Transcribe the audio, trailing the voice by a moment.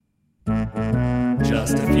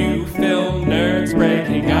Just a few film nerds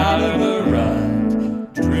breaking out of a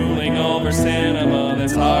rut, drooling over cinema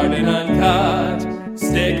that's hard and uncut.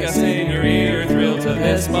 Stick us in your ear, thrill to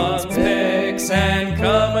this month's picks, and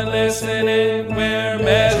come and listen in, we're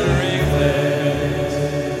Measuring Flicks.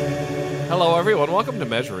 Hello, everyone. Welcome to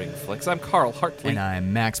Measuring Flicks. I'm Carl Hartley. And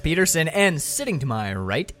I'm Max Peterson, and sitting to my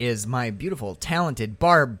right is my beautiful, talented,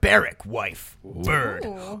 barbaric wife, Bird.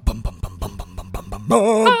 Bum, bum, bum, bum, bum, bum, bum, bum,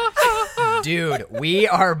 bum. Dude,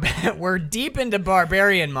 we're deep into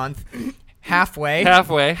Barbarian Month. Halfway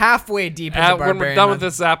deep into Barbarian When we're done Month.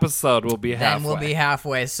 with this episode, we'll be halfway. Then we'll be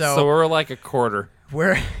halfway. So we're like a quarter.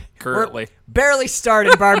 We're currently barely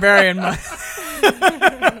started Barbarian Month.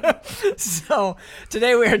 So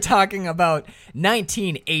today we are talking about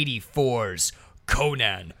 1984's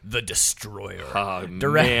Conan the Destroyer. Oh,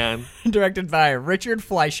 man. Directed by Richard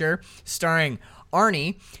Fleischer, starring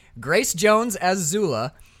Arnie, Grace Jones as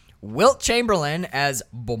Zula, Wilt Chamberlain as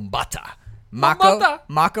Bombata.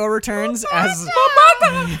 Mako returns as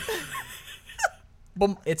Bombata.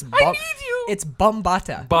 It's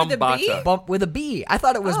Bombata. Bombata. With a B. I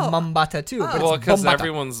thought it was Mumbata too, but Well, it's because Bombata.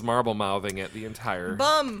 everyone's marble mouthing it the entire.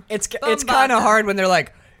 It's kind of hard when they're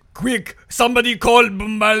like, "Quick, somebody call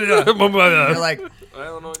Bombata." You're like, I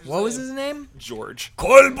don't know what was his name? George.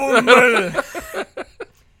 Call Bombata.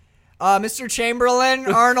 Mr. Chamberlain,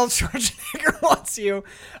 Arnold Schwarzenegger wants you.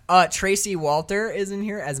 Tracy Walter is in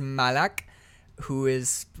here as Malak,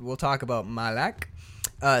 we'll talk about Malak.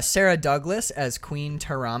 Sarah Douglas as Queen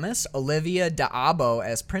Taramis. Olivia D'Abo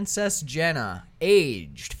as Princess Jenna,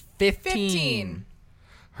 aged 15.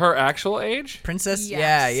 Her actual age? Princess,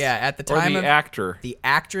 Yes. yeah. At the Or time the actor? The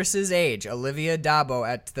actress's age, Olivia D'Abo,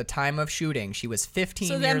 at the time of shooting, she was 15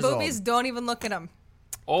 So years then old. boobies, don't even look at them.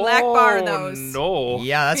 Oh, Black bar those. no.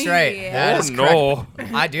 Yeah, that's right. Yeah. That Oh, is no.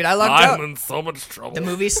 correct. I lucked out. I'm in so much trouble. The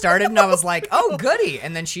movie started and I was like, oh, goody.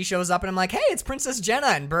 And then she shows up and I'm like, hey, it's Princess Jenna.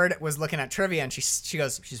 And Bird was looking at trivia and she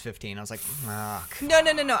goes, she's 15. I was like, oh.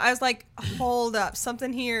 No. I was like, hold up.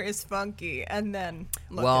 Something here is funky. And then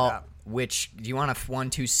looked it up. Which, do you want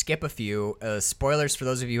to skip a few? Spoilers for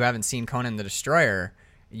those of you who haven't seen Conan the Destroyer.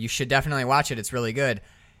 You should definitely watch it. It's really good.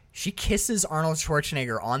 She kisses Arnold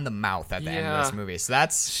Schwarzenegger on the mouth at the end of this movie. So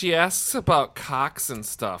that's... She asks about cocks and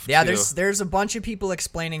stuff, Yeah, too. there's a bunch of people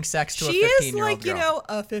explaining sex to She a is 15-year-old like, girl.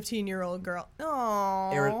 a 15-year-old girl.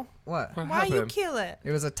 Aww. What? Why you kill it?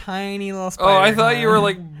 It was a tiny little spider. Oh, I thought you were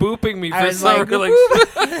like booping me I for was some like, like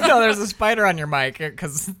no, there's a spider on your mic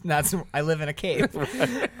because I live in a cave.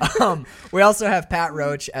 We also have Pat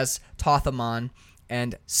Roach as Tothamon.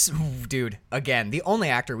 And, dude, again, the only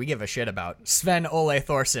actor we give a shit about, Sven Ole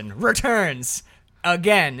Thorsen, returns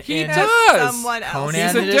again He in does. Someone else. Conan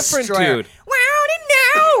He's the a different Destroyer. dude.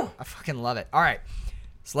 Wow, I fucking love it. All right,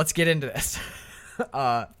 so let's get into this.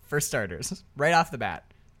 For starters, right off the bat,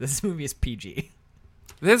 this movie is PG.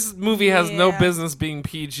 This movie has no Yeah. business being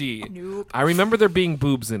PG. Nope. I remember there being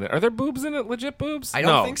boobs in it. Are there boobs in it? Legit boobs? I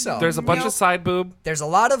don't No. think so. There's a bunch Nope. of side boob. There's a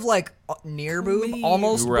lot of, like, near boob, Please.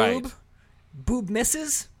 almost Right. boob. Boob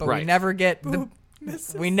misses, but we Right. never get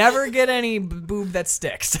we never get any boob that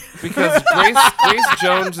sticks. Because Grace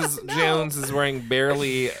Jones is wearing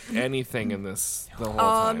barely anything in this the whole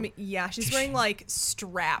time. Yeah, she's wearing like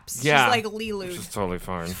straps. Yeah. She's like Lilu. Which is totally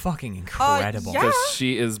fine. Fucking incredible. yeah. Because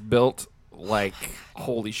she is built like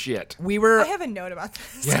holy shit. We were I have a note about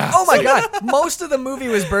this. Yeah. Oh my god! Most of the movie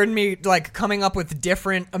was burden me like coming up with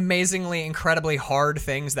different, amazingly, incredibly hard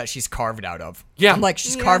things that she's carved out of. Yeah. I'm like,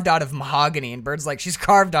 she's carved out of mahogany, and Bird's like, she's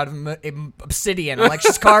carved out of obsidian. I'm like,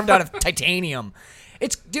 she's carved out of titanium.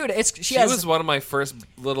 She has. was one of my first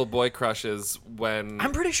little boy crushes when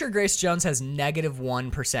I'm pretty sure Grace Jones has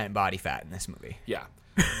 -1% body fat in this movie. yeah.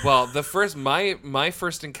 Well, my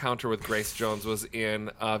first encounter with Grace Jones was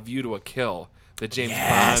in View to a Kill, the James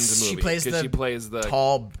Bond movie. She plays 'cause she plays the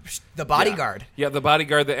the bodyguard. Yeah, the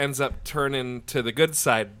bodyguard that ends up turning to the good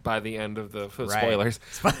side by the end of the Right. spoilers.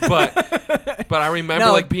 But I remember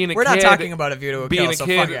No, like being a kid. we're not talking about A View to a being Kill, a so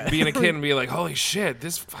kid, fuck it. being a kid, and be like, holy shit,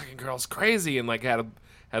 this fucking girl's crazy, and like had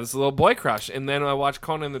this little boy crush. And then I watched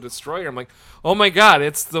Conan the Destroyer. I'm like, oh my god,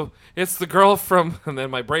 it's the girl from. And then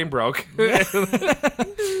my brain broke.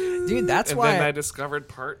 Dude, that's and why. then I discovered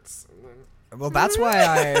parts. Well, that's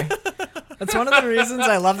why that's one of the reasons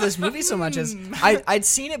I love this movie so much. Is I'd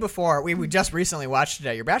seen it before. We just recently watched it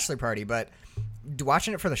at your bachelor party, but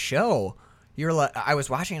watching it for the show, I was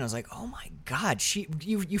watching it and I was like, oh my god,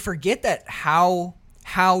 you forget that how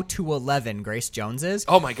how to 11 Grace Jones is.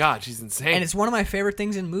 Oh my God, she's insane. And it's one of my favorite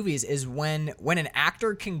things in movies is when an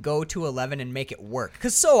actor can go to 11 and make it work.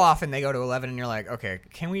 Because so often they go to 11 and you're like, okay,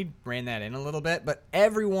 can we rein that in a little bit? But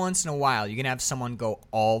every once in a while, you can have someone go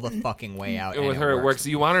all the fucking way out. And with her, it works.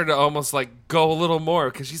 You want her to almost like go a little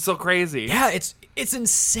more because she's so crazy. Yeah, it's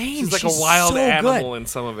insane. She's like a wild so animal good. in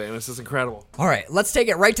some of it, and it's just incredible. All right, let's take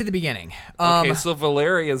it right to the beginning. Okay, so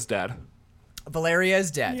Valeria's dead. Valeria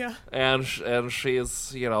is dead. Yeah. And she is,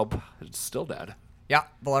 still dead. Yeah,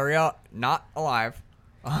 Valeria not alive.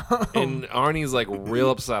 And Arnie's like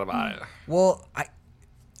real upset about it. Well, I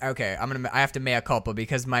have to mea culpa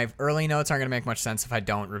because my early notes aren't gonna make much sense if I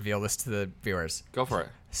don't reveal this to the viewers. Go for it.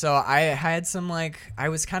 So I had some I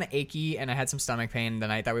was kind of achy and I had some stomach pain the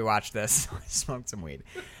night that we watched this. So I smoked some weed.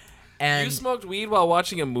 And You smoked weed while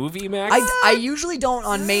watching a movie, Max? I usually don't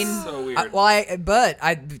on main. So weird. But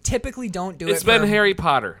I typically don't do it. It's been for, Harry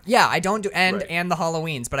Potter. Yeah, I don't do and Right. the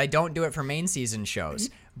Halloweens, but I don't do it for main season shows.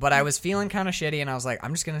 But I was feeling kind of shitty, and I was like,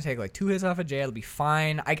 I'm just gonna take like 2 hits off of Jay. It'll be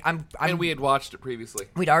fine. And we had watched it previously.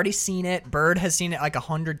 We'd already seen it. Bird has seen it like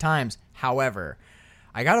 100 times. However,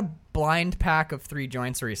 I got a blind pack of 3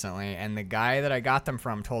 joints recently, and the guy that I got them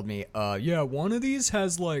from told me, yeah, one of these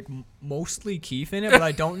has like mostly keef in it, but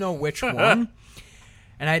I don't know which one.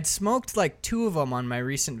 And I'd smoked like 2 of them on my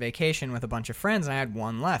recent vacation with a bunch of friends, and I had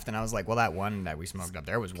 1 left. And I was like, well, that one that we smoked up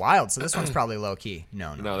there was wild, so this one's probably low key.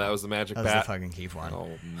 No, No, that was the magic that was bat. the fucking keef one. Oh,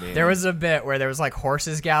 man. There was a bit where there was like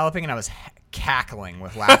horses galloping, and I was cackling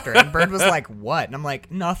with laughter. And Bird was like, "What?" And I'm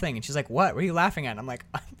like, "Nothing." And she's like, "What? What are you laughing at?" And I'm like,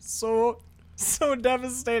 "I'm so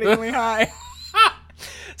devastatingly high."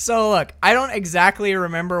 So look, I don't exactly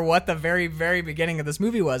remember what the very, very beginning of this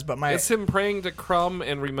movie was, but It's him praying to Crumb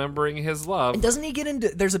and remembering his love. doesn't he get into?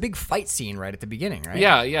 There's a big fight scene right at the beginning, right?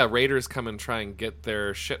 Yeah, raiders come and try and get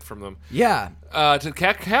their shit from them. Yeah. To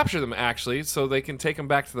capture them, actually, so they can take them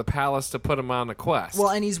back to the palace to put them on a quest. Well,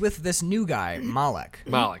 and he's with this new guy, Malek.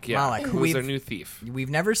 Malik, yeah. Malek, who who's their we've- new thief. We've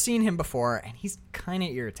never seen him before, and he's kind of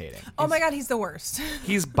irritating. Oh my God, he's the worst.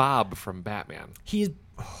 He's Bob from Batman. He's.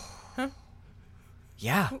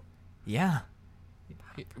 Yeah. Yeah.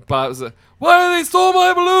 Bob's why they stole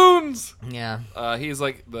my balloons? Yeah. He's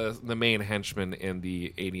like the main henchman in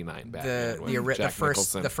the '89 Batman. with Jack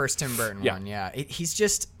Nicholson. The first Tim Burton Yeah. one. Yeah. He's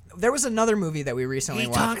just. There was another movie that we recently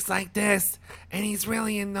watched. like this, and he's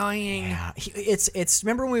really annoying. Yeah, it's.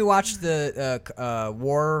 Remember when we watched the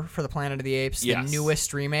War for the Planet of the Apes, Yes. the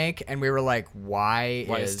newest remake, and we were like, why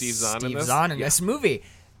is is Steve Zahn in Steve this? Zahn in Yeah. this movie?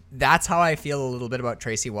 That's how I feel a little bit about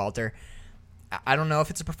Tracy Walter. I don't know if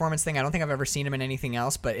it's a performance thing. I don't think I've ever seen him in anything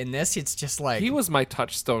else, but in this, it's just like, He was my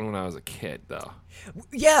touchstone when I was a kid, though.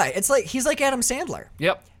 yeah, it's like he's like Adam Sandler.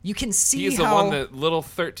 Yep. You can see He's how the one that little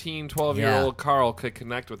 13, 12-year-old Yeah. Carl could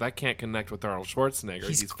connect with. I can't connect with Arnold Schwarzenegger.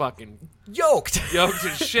 He's fucking yoked. yoked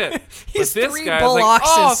as shit. He's but this 3 guy's like,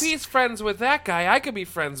 oh, bull if he's friends with that guy, I could be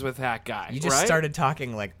friends with that guy. You just right? started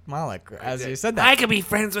talking like Malik as you said that. I could be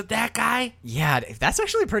friends with that guy. Yeah, that's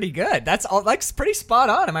actually pretty good. That's all like pretty spot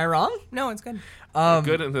on. Am I wrong? No, it's good.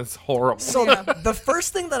 Good in this horrible. So the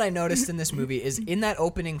first thing that I noticed in this movie is in that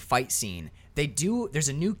opening fight scene, there's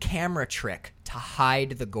a new camera trick to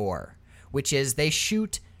hide the gore, which is they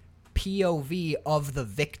shoot POV of the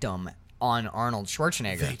victim on Arnold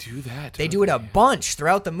Schwarzenegger. They do that. They do it a bunch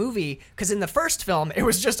throughout the movie because in the first film it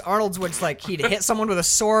was just Arnold's was like he'd hit someone with a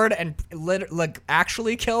sword and like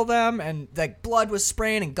actually kill them and like blood was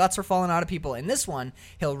spraying and guts were falling out of people. In this one,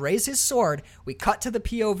 he'll raise his sword. We cut to the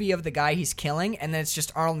POV of the guy he's killing, and then it's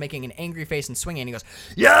just Arnold making an angry face and swinging. And he goes,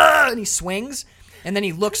 "Yeah!" and he swings, and then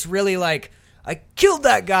he looks really like, "I killed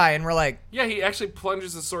that guy," and we're like, Yeah, he actually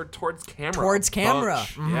plunges the sword towards camera. Towards a camera.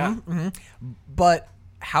 bunch. Mhm, Yeah. But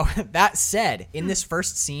how that said, in this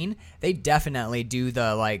first scene, they definitely do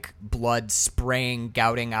the like blood spraying,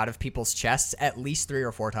 gouting out of people's chests at least 3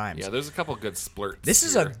 or 4 times. Yeah, there's a couple good splurts. This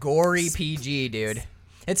is here. a gory PG, dude.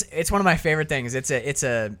 It's one of my favorite things.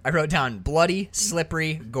 I wrote down bloody,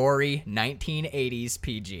 slippery, gory 1980s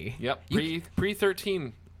PG. Yep. Pre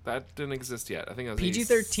 13. That didn't exist yet. I think it was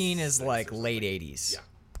PG-13 is 86 like or late 80s. Yeah.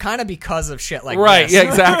 Kind of because of shit like Right, this. yeah,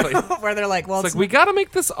 exactly. Where they're like, well, It's like, we got to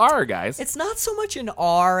make this R, guys. it's not so much an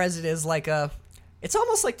R as it is like it's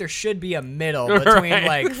almost like there should be a middle between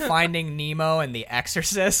Right. like Finding Nemo and The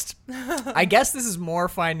Exorcist. I guess this is more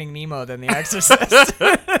Finding Nemo than The Exorcist.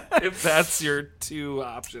 If that's your 2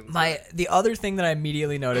 options. The other thing that I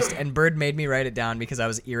immediately noticed, and Bird made me write it down because I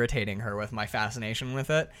was irritating her with my fascination with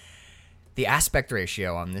it. The aspect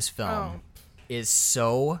ratio on this film is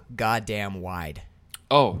so goddamn wide.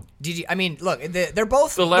 Oh, Did you? I mean, look, they're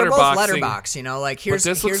both The they're both letterboxing. letterbox. You know, like here's but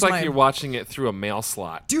this here's looks like my, you're watching it through a mail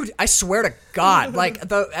slot. Dude, I swear to God, like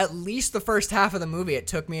at least the first half of the movie, it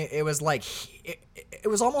took me. It was like it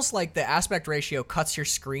was almost like the aspect ratio cuts your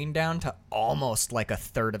screen down to almost like a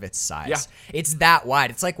third of its size. Yeah. It's that wide.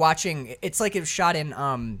 It's like watching. It's like it was shot in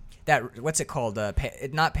that what's it called?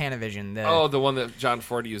 Not Panavision. The one that John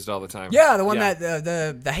Ford used all the time. Yeah, the one that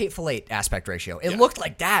the Hateful Eight aspect ratio. It looked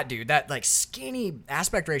like that, dude. That like skinny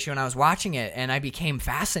aspect ratio, and I was watching it, and I became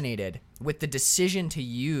fascinated with the decision to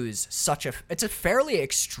use it's a fairly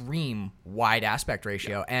extreme wide aspect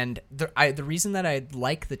ratio, and the reason that I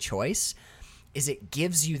like the choice is it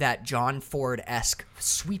gives you that John Ford-esque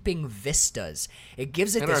sweeping vistas. It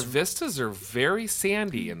gives it And this our vistas are very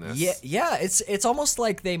sandy in this. yeah, it's almost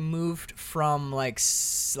like they moved from like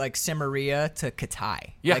Cimmeria to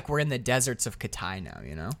Katai. Yeah. Like we're in the deserts of Katai now,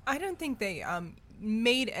 you know? I don't think they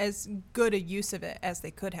made as good a use of it as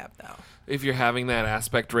they could have, though. If you're having that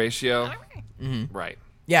aspect ratio. Right.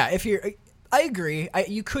 Yeah, I agree.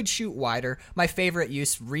 You could shoot wider. My favorite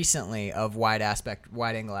use recently of wide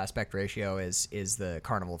angle aspect ratio is the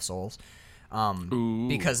Carnival of Souls.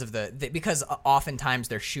 Because of because oftentimes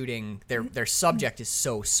they're shooting their subject is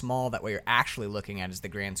so small that what you're actually looking at is the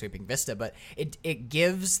grand sweeping vista, but it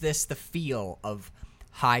gives this the feel of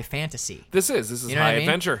high fantasy. This is You know what high I mean?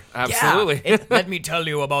 adventure. Absolutely. Yeah. Let me tell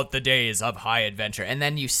you about the days of high adventure, and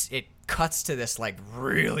then it cuts to this like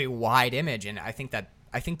really wide image, and I think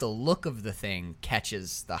the look of the thing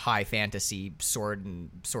catches the high fantasy sword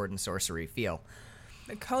and sorcery feel.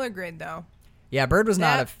 The color grade, though. Yeah, Bird was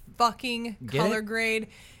not That a fucking Get color it? grade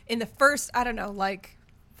in the first, I don't know, like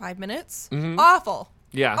 5 minutes. Awful.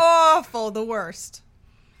 Yeah. Awful. The worst.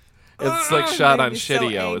 It's like shot made on me so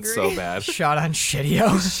Shitty-O. It's so angry. bad. shot on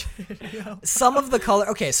Shitty-O. Some of the color.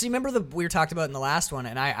 Okay, so you remember we were talked about in the last one,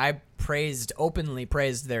 and I openly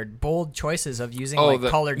praised their bold choices of using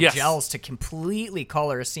colored yes. gels to completely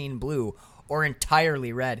color a scene blue or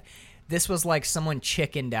entirely red. This was like someone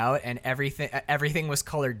chickened out, and everything was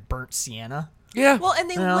colored burnt sienna. Yeah. Well, and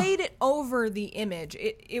they Yeah. laid it over the image.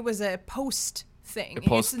 It was a post thing.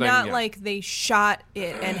 post It's thing, not yeah. like they shot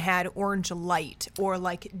it and had orange light or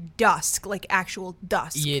like dusk, like actual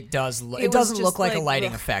dusk. It does. It It was doesn't just look like a like, lighting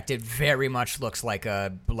ugh. effect. It very much looks like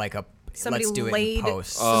a Somebody let's do it laid in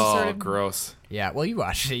post. some Oh, sort of gross. Yeah, well, you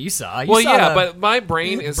watched it. You saw. Well, saw yeah, the but my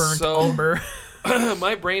brain is burnt so umber.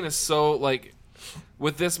 my brain is so like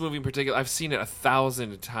with this movie in particular. I've seen it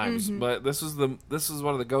 1,000 times, but this was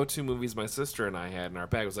one of the go-to movies my sister and I had in our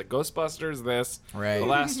bag. It was like Ghostbusters, Right. The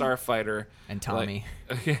Last Starfighter, And Tommy.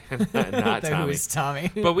 like, not Tommy. Who's Tommy?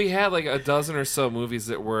 But we had like a dozen or so movies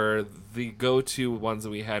that were the go-to ones that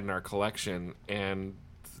we had in our collection, and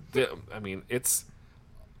it's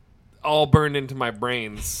all burned into my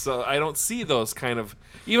brain, so I don't see those kind of.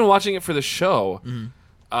 Even watching it for the show,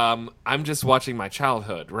 I'm just watching my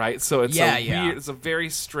childhood, right? So it's it's a very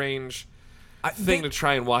strange thing to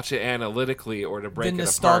try and watch it analytically or to break The it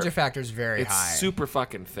nostalgia apart. factor is very It's high. super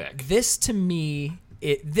fucking thick. This to me,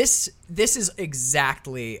 this is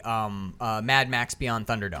exactly Mad Max Beyond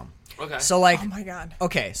Thunderdome. Okay. So like, Oh my god.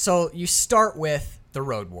 okay, so you start with the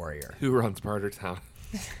Road Warrior. Who runs Bartertown?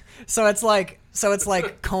 So it's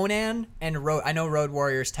like Conan and I know Road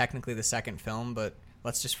Warrior is technically the second film, but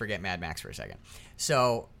let's just forget Mad Max for a second.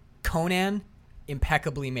 So Conan,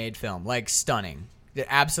 impeccably made film, like stunning,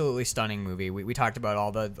 absolutely stunning movie. We talked about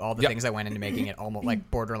all the Yep. things that went into making it almost like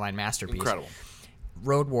borderline masterpiece. Incredible.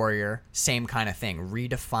 Road Warrior, same kind of thing,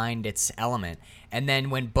 redefined its element. And then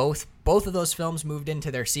when both of those films moved into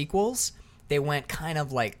their sequels, they went kind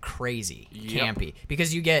of like crazy, Yep. campy,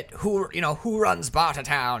 because you get who runs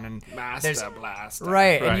Bartertown, and there's Master Blaster.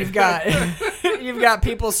 right, and you've got you've got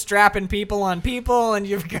people strapping people on people, and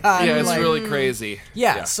you've got Yeah, it's like, really crazy.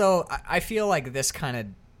 yeah. So I feel like this goes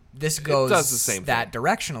does the same that thing.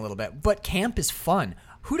 direction a little bit, but camp is fun.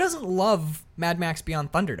 Who doesn't love Mad Max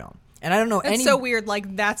Beyond Thunderdome? And I don't know It's so weird.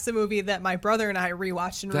 Like, that's the movie that my brother and I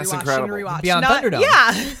rewatched and That's rewatched incredible. and rewatched. Beyond Not- Thunderdome.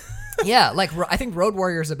 Yeah. Yeah, like I think Road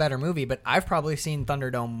Warrior is a better movie, but I've probably seen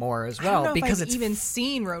Thunderdome more as I don't well know because if I've it's even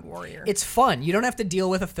seen Road Warrior. it's fun. You don't have to deal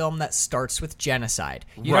with a film that starts with genocide.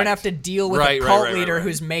 You Right. don't have to deal with Right, a right, cult right, leader right.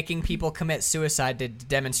 who's making people commit suicide to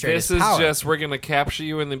demonstrate This his is power. just we're gonna capture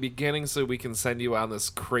you in the beginning so we can send you on this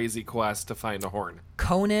crazy quest to find a horn.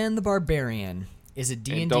 Conan the Barbarian is a And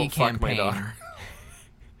D&D don't fuck my campaign. daughter.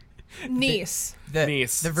 Niece.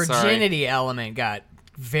 Niece, The sorry. virginity element got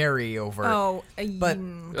very overt. Oh, But A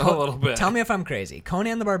little bit. Tell me if I'm crazy.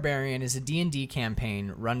 Conan the Barbarian is a D&D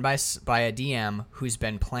campaign run by a DM who's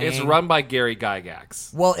been playing. It's run by Gary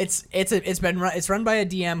Gygax. Well, it's run by a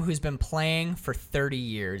DM who's been playing for 30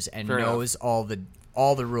 years and Fair knows all the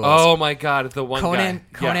all the rules. Oh my god, the one Conan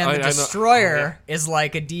guy. Conan I the know. Destroyer is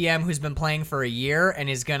like a DM who's been playing for a year and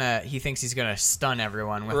he thinks he's gonna stun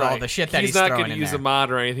everyone with all the shit that he's not throwing gonna in use there. a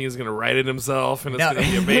mod or anything. He's gonna write it himself, and it's No. gonna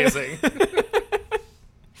be amazing.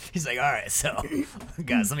 He's like, all right, so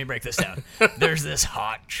guys, let me break this down. There's this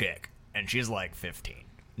hot chick, and she's like 15,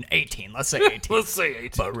 18. Let's say 18. Let's say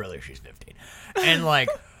 18. But really, she's 15. And like,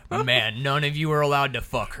 man, none of you are allowed to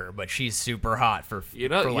fuck her, but she's super hot for You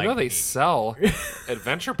know, for, like, they me. sell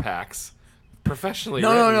adventure packs professionally. No.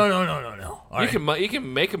 All You right.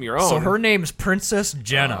 can make them your own. So her name's Princess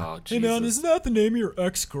Jenna. Oh, Hey man, Jesus. isn't that the name of your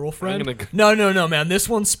ex-girlfriend? I'm gonna No, man. This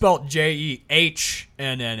one's spelled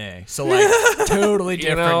JEHNNA. So like totally You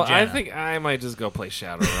different. know, I Jenna. think I might just go play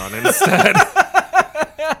Shadowrun instead.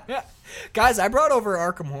 Guys, I brought over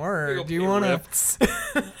Arkham Horror. Do you want to?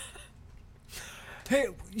 Hey,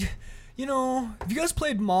 you know, have you guys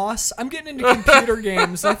played Moss? I'm getting into computer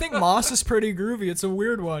games. I think Moss is pretty groovy. It's a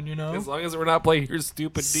weird one, you know. As long as we're not playing your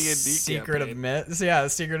stupid D&D Secret campaign. of Mist. Yeah,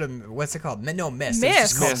 Secret of what's it called? No, Mist. Mist. It's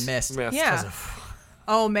just called Mist. Mist. Yeah.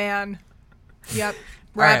 Oh man. Yep.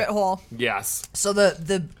 All right. Rabbit hole. Yes. So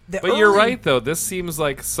the But early, you're right, though. This seems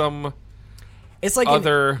like some It's like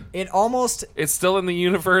other... it almost. It's still in the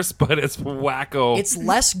universe, but it's wacko. It's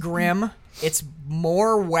less grim. It's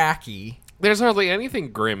more wacky. There's hardly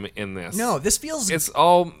anything grim in this. No, this feels. It's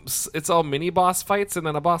all mini boss fights and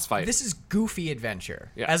then a boss fight. This is goofy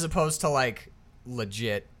adventure Yeah. as opposed to like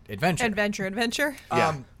legit adventure. Adventure.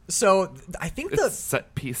 Yeah. So I think It's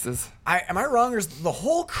set pieces. am I wrong, or is the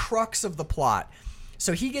whole crux of the plot?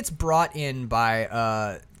 So he gets brought in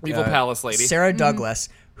by Evil Palace lady. Sarah Douglas,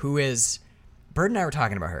 who is Bird and I were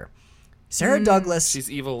talking about her. Sarah Douglas, She's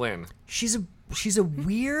Evil Lynn. she's a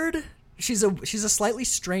weird. She's a slightly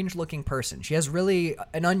strange looking person. She has really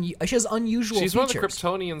she has unusual She's features. one of the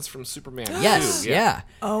Kryptonians from Superman. Yes, too. yeah.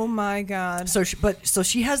 Oh my god. So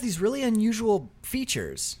she has these really unusual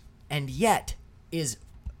features, and yet is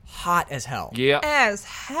hot as hell. Yeah. As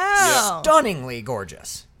hell. Stunningly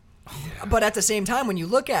gorgeous. But at the same time, when you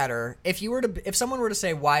look at her, if someone were to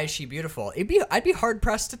say why is she beautiful, I'd be hard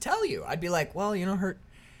pressed to tell you. I'd be like, well, you know,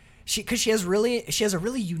 because she has a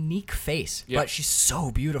really unique face, Yeah. but she's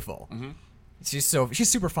so beautiful. Mm-hmm. She's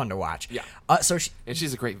super fun to watch. Yeah. And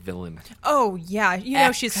she's a great villain. Oh yeah. You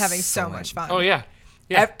know she's having so much fun. Oh yeah.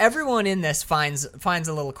 Yeah. Everyone in this finds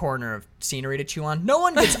a little corner of scenery to chew on. No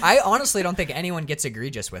one gets. I honestly don't think anyone gets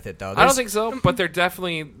egregious with it though. I don't think so, but they're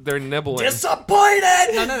nibbling. Disappointed.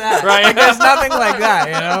 None of that. Right. Like, there's nothing like that,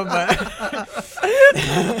 you know.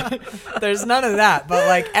 But there's none of that. But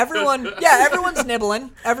like everyone's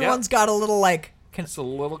nibbling. Everyone's got a little like. It's a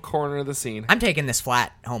little corner of the scene. I'm taking this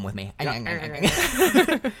flat home with me.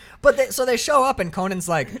 But so they show up and Conan's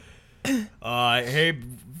like, hey,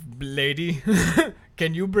 lady,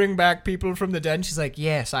 can you bring back people from the dead? And she's like,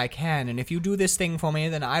 yes, I can. And if you do this thing for me,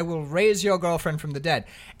 then I will raise your girlfriend from the dead.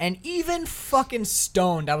 And even fucking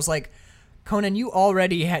stoned, I was like, Conan, you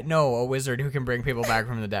already know a wizard who can bring people back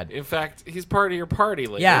from the dead. In fact, he's part of your party,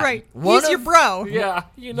 lady. Yeah. Right. One He's your of- bro. Yeah,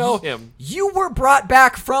 you know him. You were brought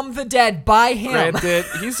back from the dead by him. Granted,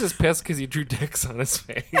 he's just pissed because he drew dicks on his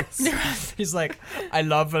face. He's like, I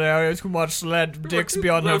love her too much. Let dicks be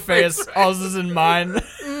on her face. Ours and mine.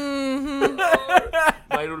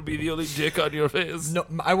 Mine would be the only dick on your face. No,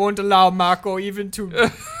 I won't allow Marco even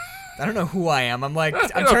to. I don't know who I am. I'm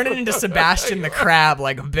turning into Sebastian the Crab,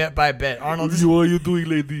 like bit by bit. Arnold just. What are you doing,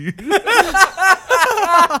 lady?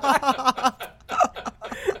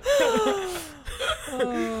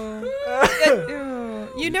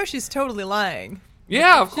 You know she's totally lying.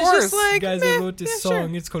 Yeah, of She's course. just like, Guys, meh, I wrote this yeah, song.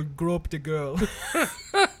 sure. It's called "Grope the Girl."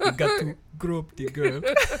 You got to grope the girl.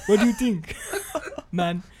 What do you think,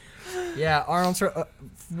 man? Yeah, Arnold's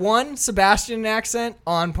one Sebastian accent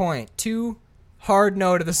on point. Two hard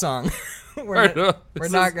no to the song. we're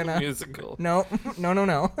This not is gonna. musical. No.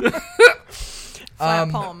 Flat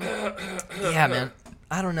palm. Yeah, man.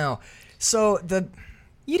 I don't know. So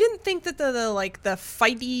You didn't think that the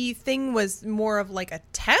fighty thing was more of like a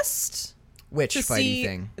test which to fighty see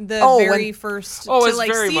thing? the Oh, very when- first Oh, to it's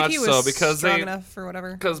like very see if much he was so, because strong they- enough or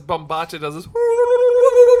whatever. Because Bombacha does this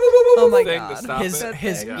Oh my thing god. to stop his it.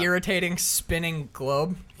 his Yeah. irritating spinning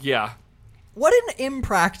globe. Yeah. What an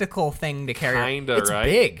impractical thing to carry. Kinda, it's right?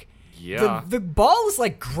 big. Yeah. The ball is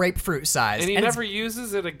like grapefruit size. And he it's- never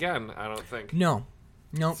uses it again, I don't think. No.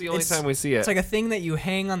 It's the only time we see it. It's like a thing that you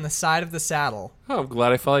hang on the side of the saddle. Oh, I'm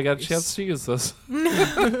glad I finally got a chance to use this.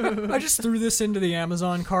 I just threw this into the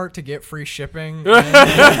Amazon cart to get free shipping. I've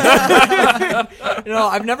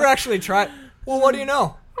never actually tried. Well, what do you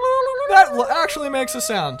know? That actually makes a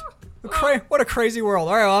sound. What a crazy world.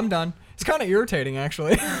 All right, well, I'm done. It's kind of irritating,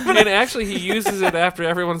 actually. And actually, he uses it after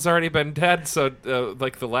everyone's already been dead. So,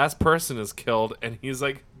 like, the last person is killed, and he's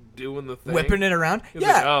like doing the thing, Whipping it around. He's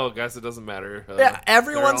Yeah. like, oh, guys, it doesn't matter. Yeah,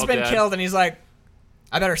 everyone's they're all been dead. killed, and he's like,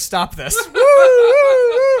 I better stop this.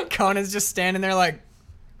 Woo! Conan's just standing there like,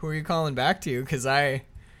 who are you calling back to? Because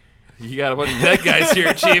You got a bunch of dead guys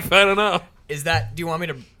here, Chief. I don't know. do you want me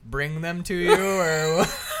to bring them to you? Or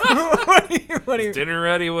what do you, Dinner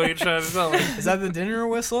ready? What are you trying to tell me? is that the dinner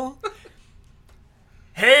whistle?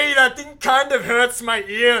 Hey, that thing kind of hurts my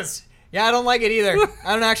ears. Yeah, I don't like it either.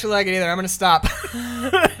 I don't actually like it either. I'm going to stop.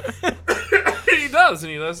 He does,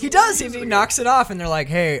 and he does. He does. He knocks it off, and they're like,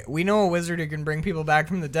 hey, we know a wizard who can bring people back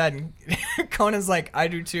from the dead. And Conan's like, I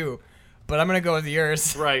do too. But I'm going to go with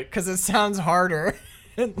yours. Right. Because it sounds harder.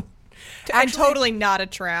 And Actually- totally not a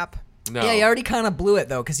trap. No. Yeah, he already kind of blew it,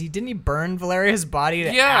 though, because didn't he burn Valeria's body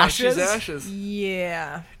to Yeah, ashes? she's ashes.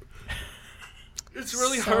 Yeah. It's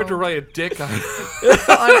really So- hard to write a dick on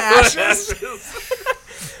On ashes?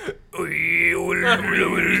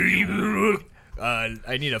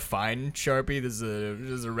 I need a fine Sharpie. This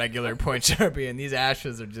is a regular point Sharpie, and these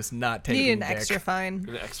ashes are just not taking Need an dick. extra fine.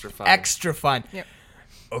 An extra fine. Extra fine. Yep.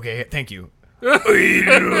 Okay, thank you.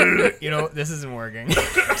 This isn't working.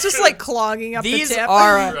 It's just like clogging up These the tip.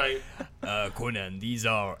 are Right. Conan. These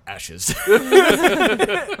are ashes.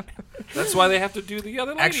 That's why they have to do the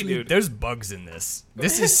other lady, Actually, dude. there's bugs in this.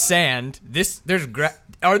 This is sand.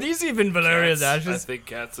 Are these even Valeria's Cats- I ashes? think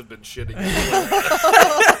cats have been shitting.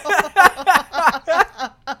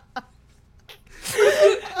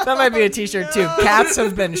 That might be a t-shirt too. Cats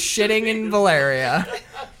have been shitting in Valeria.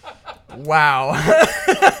 Wow.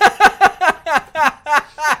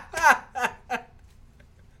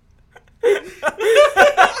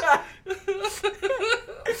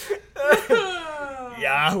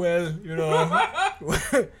 Yeah, well,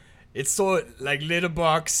 it's so like litter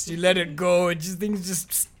box. You let it go, and things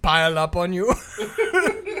just pile up on you.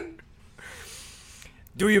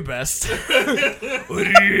 Do your best.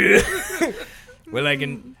 Well, I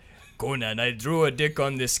can. Conan, I drew a dick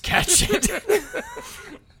on this cat shit.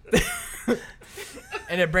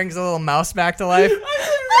 And it brings a little mouse back to life.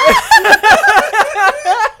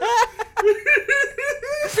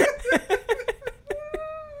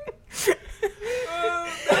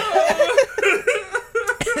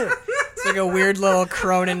 It's like a weird little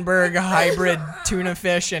Cronenberg hybrid tuna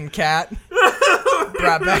fish and cat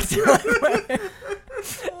brought back to life.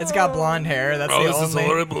 It's got blonde hair. That's the only.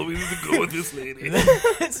 horrible. We need to go with this lady.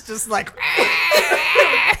 It's just like.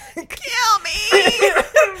 Kill me!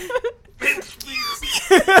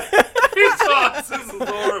 This is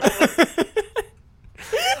horrible.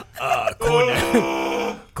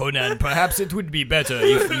 Conan, perhaps it would be better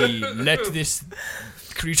if we let this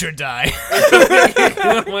creature die.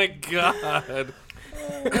 Oh my god.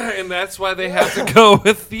 And that's why they have to go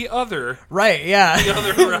with the other Right, yeah.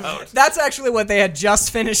 route. That's actually what they had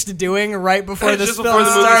just finished doing right before this Just film before the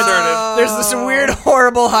movie started. started. There's this weird,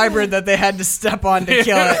 horrible hybrid that they had to step on to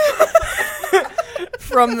kill it.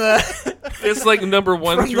 From the It's like number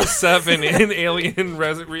 1 through 7 in Alien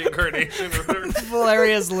Reincarnation. Or whatever.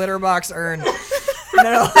 Valeria's litter box urn. And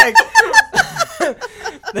they're like,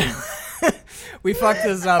 we fucked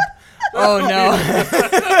this up. Oh no.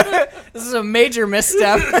 This is a major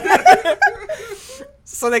misstep.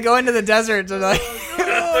 So they go into the desert. They're like,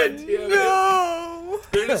 God damn it. no.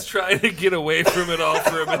 They're just trying to get away from it all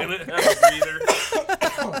for a minute. Have a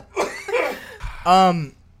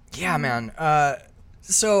breather. Yeah, man.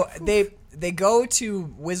 So they go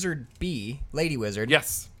to Wizard B, Lady Wizard.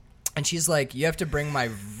 Yes. And she's like, you have to bring my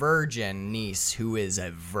virgin niece, who is a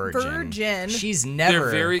virgin. Virgin? She's They're never,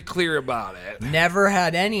 very clear about it. never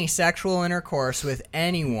had any sexual intercourse with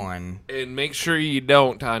anyone. And make sure you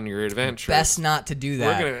don't on your adventure. Best not to do We're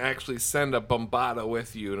that. going to actually send a bombada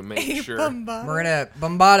with you to make sure. We're gonna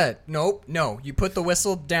bombada. Nope, no. You put the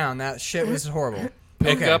whistle down. That shit was horrible.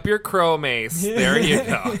 Pick Okay. up your crow mace. There you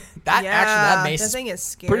go. That that mace that is thing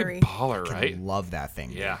is Pretty scary. baller, right? love that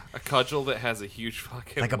thing. Yeah. A cudgel that has a huge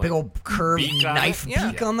fucking... Like a big old curved beak on knife it?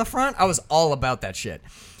 beak on the front. I was all about that shit.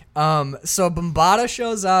 So Bombada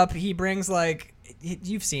shows up. He brings like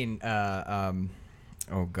you've seen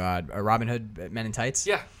oh god, Robin Hood Men in Tights.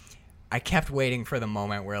 Yeah. I kept waiting for the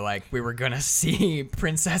moment where like we were gonna see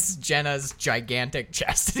Princess Jenna's gigantic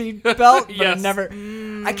chastity belt, but Yes. it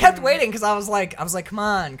never. I kept waiting because I was like, come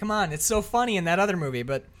on, it's so funny in that other movie,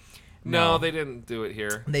 but No, they didn't do it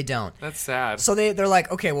here. they don't. That's sad. So they're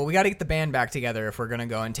like, okay, well, we got to get the band back together if we're going to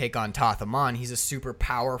go and take on Toth Amon. He's a super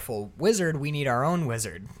powerful wizard. We need our own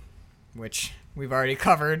wizard, which we've already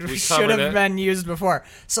covered. We Should covered have it. been used before.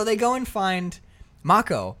 So they go and find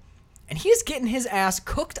Mako, and he's getting his ass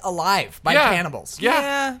cooked alive by cannibals.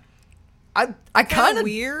 Yeah. I kind of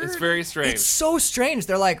weird. It's very strange. It's so strange.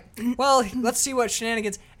 They're like, well, let's see what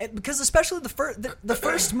shenanigans. Because especially the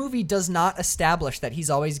first movie does not establish that he's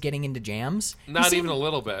always getting into jams. Not even a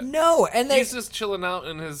little bit. No, and He's just chilling out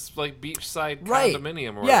in his like beachside right.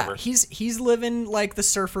 condominium or yeah, whatever. he's living like the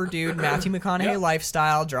surfer dude, Matthew McConaughey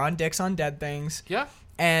lifestyle, drawing dicks on dead things. Yeah.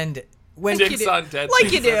 And when Dicks on Dead Like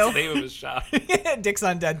Things. you do. That's the name of his shop. dicks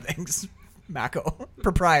on dead things. Mako,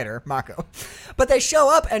 proprietor Mako, but they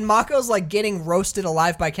show up and Mako's like getting roasted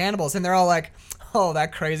alive by cannibals, and they're all like, "Oh,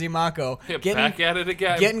 that crazy Mako Back at it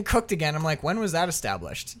again. getting cooked again." I'm like, when was that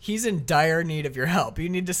established? He's in dire need of your help. You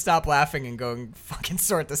need to stop laughing and go and fucking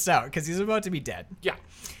sort this out because he's about to be dead. Yeah.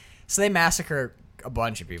 So they massacre a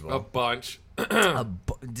bunch of people, A bunch.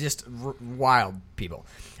 just wild people.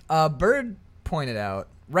 Bird pointed out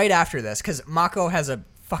right after this because Mako has a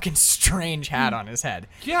fucking strange hat on his head.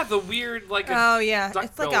 Yeah, the weird like. Oh yeah, it's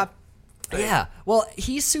like a. Yeah. Well,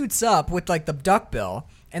 he suits up with like the duckbill,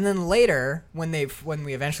 and then later when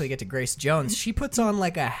we eventually get to Grace Jones, she puts on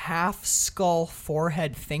like a half skull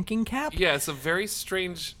forehead thinking cap. Yeah, it's a very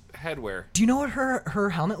strange headwear. Do you know what her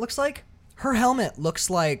helmet looks like? Her helmet looks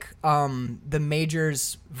like the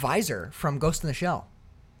Major's visor from Ghost in the Shell.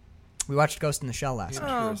 We watched Ghost in the Shell last night.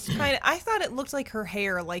 Oh, kind of. I thought it looked like her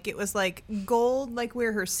hair, like it was like gold, like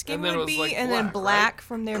where her skin And then it would was, be, like, and then black, black right?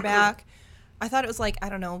 from their back. I thought it was like, I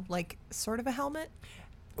don't know, like sort of a helmet.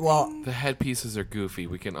 Well, The headpieces are goofy.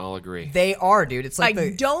 We can all agree. they are, dude. It's like I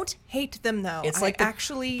don't hate them though. It's I like the-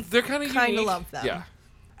 actually They're kind of love them. Yeah.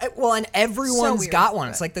 well, and everyone's weird, got one.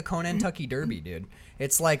 but- It's like the Conan Tucky Derby, dude.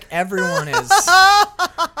 It's like everyone is.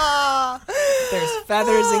 There's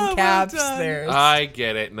feathers and caps. There's I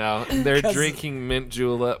get it now. They're drinking mint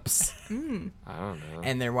juleps. I don't know.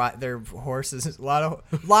 and their horses. A lot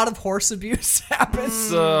of horse abuse happens.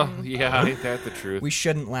 So yeah, ain't that the truth? We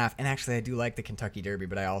shouldn't laugh. And actually, I do like the Kentucky Derby,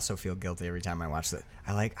 but I also feel guilty every time I watch it.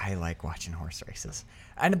 I like watching horse races.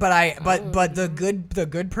 But the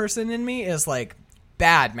good person in me is like,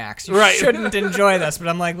 bad, Max. You Right. shouldn't enjoy this. But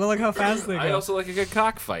I'm like, well, look how fast they go. I also like a good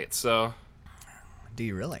cockfight. So Do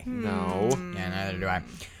you really? no. Yeah, neither do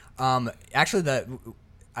I. Actually,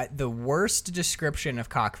 the worst description of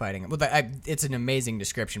cockfighting. Well, it's an amazing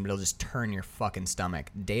description, but it'll just turn your fucking stomach.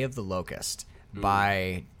 Day of the Locust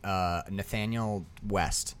by Nathaniel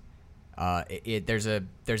West. There's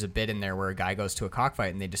a bit in there where a guy goes to a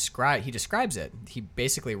cockfight and he describes it. He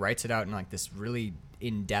basically writes it out in like this really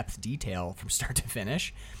in-depth detail from start to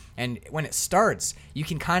finish. And when it starts, you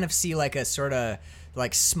can kind of see like a sort of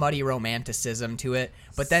like smutty romanticism to it.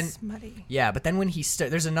 But then Smutty. yeah, but then when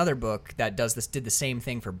there's another book that did the same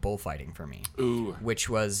thing for bullfighting for me. Ooh. Which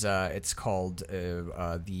was it's called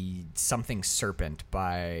the Something Serpent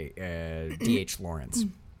by D.H. Lawrence.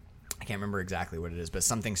 I can't remember exactly what it is, but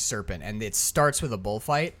something serpent, and it starts with a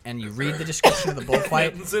bullfight, and you read the description of the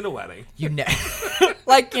bullfight. It's in a wedding.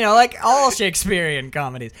 Like all Shakespearean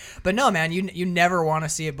comedies. But no, man, you never want to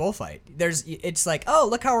see a bullfight. It's like, oh,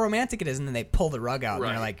 look how romantic it is, and then they pull the rug out, and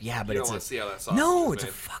Right. you're like, yeah, but You it's don't want to see how that sausage no, is it's a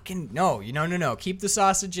made. fucking no. Keep the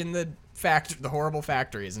sausage in the horrible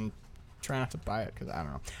factories, and try not to buy it because I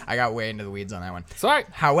don't know. I got way into the weeds on that one. Sorry.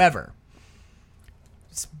 However,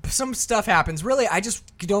 some stuff happens. Really, I just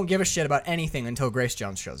don't give a shit about anything until Grace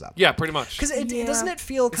Jones shows up. Yeah, pretty much. Because Yeah. doesn't it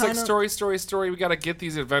feel It's kind like of story. We got to get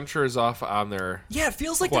these adventurers off on their. yeah? It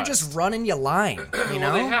feels like Quest. they're just running you line. You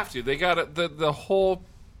know, Well, they have to. They got it. The whole.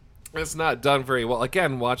 It's not done very well.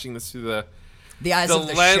 Again, watching this through the eyes the of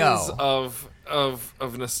the lens show.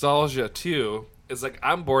 of nostalgia too. Is like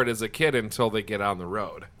I'm bored as a kid until they get on the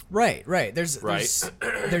road. Right.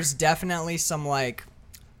 There's definitely some like,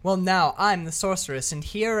 well, now I'm the sorceress, and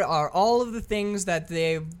here are all of the things that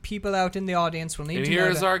the people out in the audience will need And to know.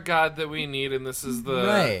 here's our god that we need, and this is the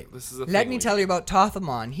right. This is the Let thing me we tell need. you about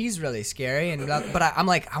Tothamon. He's really scary, and but I'm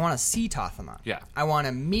like, I want to see Tothamon. Yeah. I want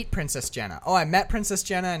to meet Princess Jenna. Oh, I met Princess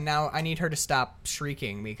Jenna, and now I need her to stop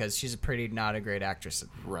shrieking because she's not a great actress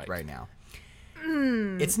right now.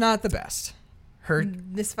 It's not the best.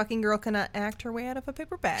 This fucking girl cannot act her way out of a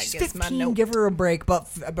paper bag. She's It's my 15. note. Give her a break, but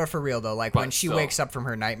for real though, like But when she still. wakes up from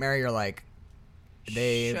her nightmare, you're like,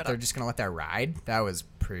 they're Shut up. just gonna let that ride. That was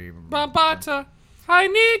pretty. Bambata, I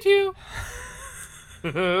need you.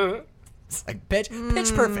 It's like pitch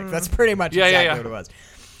perfect. That's pretty much Yeah, exactly yeah. what it was.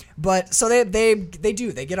 But so they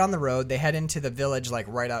get on the road. They head into the village, like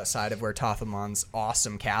right outside of where Tothamon's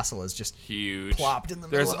awesome castle is. Just Huge. plopped in the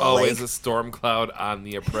There's middle of the always lake. a storm cloud on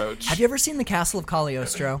the approach. Have you ever seen the Castle of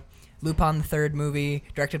Cagliostro? Lupin the Third movie,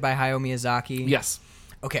 directed by Hayao Miyazaki. Yes.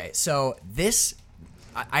 Okay, so this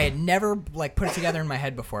I had never like put it together in my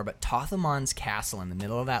head before, but Tothamon's castle in the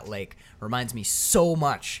middle of that lake reminds me so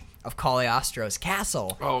much of Cagliostro's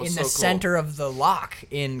castle in so the cool. center of the loch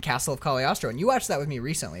in Castle of Cagliostro. And you watched that with me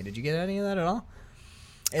recently. Did you get any of that at all?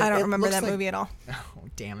 I don't It remember looks that like- movie at all. Oh,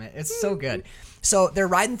 damn it. It's so good. So they're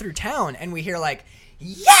riding through town, and we hear like,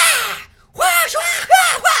 yeah! Wah, wah,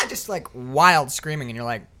 wah, wah! Just like wild screaming, and you're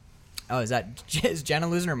like, oh, is Jenna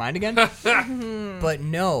losing her mind again? But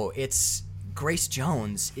no, it's Grace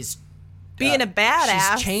Jones is Being a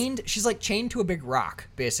badass. She's like chained to a big rock,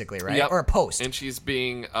 basically, right? Yep. Or a post. And she's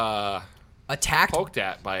being Attacked. poked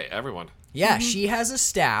at by everyone. Yeah, she has a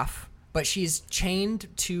staff, but she's chained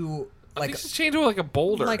to I like think she's chained to like a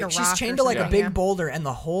boulder. Like a she's rock chained or to like a something, big yeah. boulder, and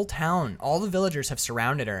the whole town, all the villagers have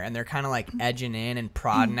surrounded her, and they're kind of like edging in and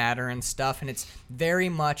prodding at her and stuff. And it's very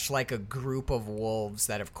much like a group of wolves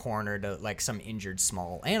that have cornered like some injured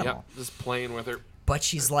small animal. Yep, just playing with her. But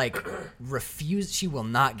she's like refused. She will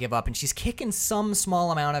not give up, and she's kicking some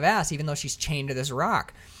small amount of ass, even though she's chained to this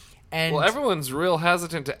rock. And Well, everyone's real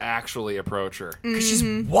hesitant to actually approach her. because she's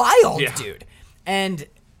wild, Yeah. dude. And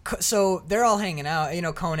so they're all hanging out. You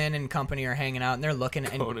know, Conan and company are hanging out, and they're looking.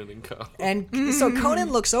 Conan and Co. And so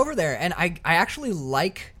Conan looks over there, and I actually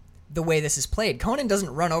like the way this is played. Conan doesn't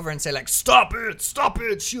run over and say like, "Stop it, stop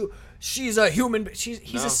it." She's a human.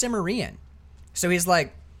 He's No. a Cimmerian, so he's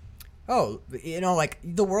like, "Oh, you know, like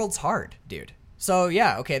the world's hard, dude." So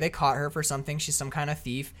yeah, okay, they caught her for something. She's some kind of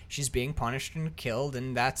thief. She's being punished and killed,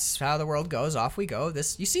 and that's how the world goes. Off we go.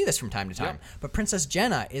 You see this from time to time. Yeah. But Princess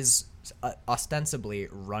Jenna is ostensibly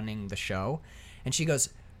running the show, and she goes,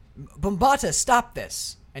 "Bombata, stop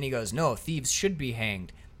this!" And he goes, "No, thieves should be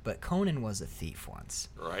hanged." But Conan was a thief once.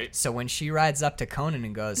 Right? So when she rides up to Conan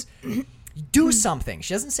and goes, "Do something,"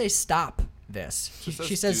 she doesn't say stop this.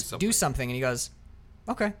 She says do something, and he goes,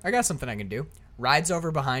 "Okay, I got something I can do." Rides over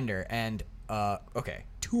behind her, and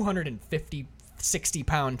 250,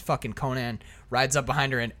 60-pound fucking Conan rides up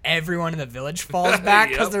behind her, and everyone in the village falls back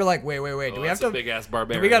because Yep. they're like, wait, do we have to? big ass Do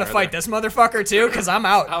barbarian? we got to right fight there. this motherfucker too? Because I'm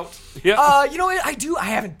out. Out. Yeah. You know what? I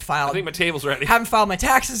haven't filed. I think my table's ready. Haven't filed my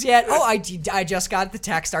taxes yet. Oh, I just got the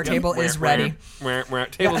tax. Our table is ready. Table's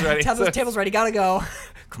ready. Table's ready. Gotta go.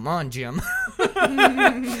 Come on, Jim.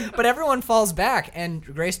 But everyone falls back, and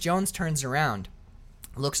Grace Jones turns around,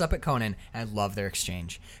 looks up at Conan, and I love their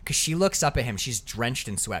exchange because she looks up at him. She's drenched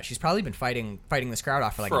in sweat. She's probably been fighting this crowd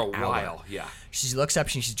off for like For an a hour. while, yeah. She looks up,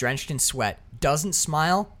 and she's drenched in sweat. Doesn't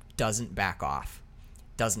smile. Doesn't back off.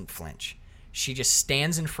 Doesn't flinch. She just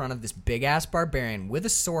stands in front of this big ass barbarian with a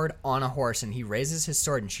sword on a horse, and he raises his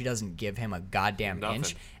sword, and she doesn't give him a goddamn Nothing.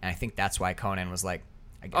 inch. And I think that's why Conan was like,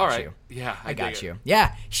 "I got All right. you. Yeah, I dig got it. you."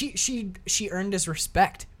 Yeah, she earned his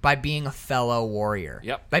respect by being a fellow warrior.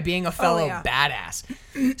 Yep. By being a fellow yeah.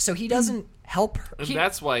 badass. So he doesn't help her. And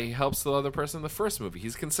that's why he helps the other person in the first movie.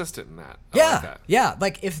 He's consistent in that. I yeah, like that. yeah.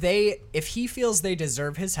 Like if he feels they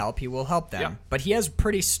deserve his help, he will help them. Yep. But he has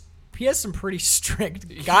some pretty strict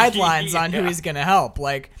guidelines on who Yeah. he's gonna help.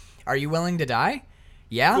 Like, are you willing to die?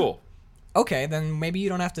 Yeah. Cool. Okay, then maybe you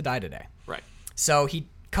don't have to die today. Right. So he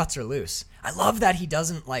cuts her loose. I love that he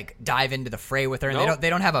doesn't like dive into the fray with her, and Nope. they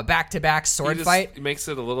don't have a back-to-back He sword just fight. makes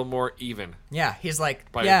it a little more even Yeah, he's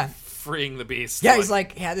like, by yeah, freeing the beast. yeah. He's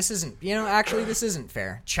like, yeah, this isn't, actually, this isn't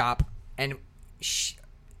fair. Chop, and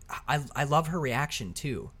I love her reaction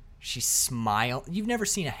too. She smiled. You've never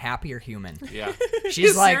seen a happier human. yeah.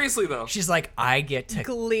 She's like, Seriously though, she's like, I get to,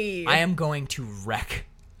 Glee. I am going to wreck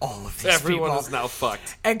all of these everyone people. is now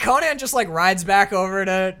fucked. And Conan just like rides back over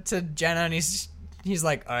to Jenna, and he's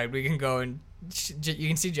like, all right, we can go. And you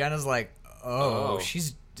can see Jenna's like, oh, Oh.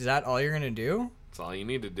 is that all you're gonna do? That's all you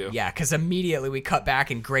need to do. Yeah, because immediately we cut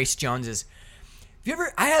back, and Grace Jones is. Have you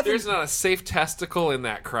ever? I haven't. There's not a safe testicle in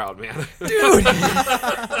that crowd, man. Dude.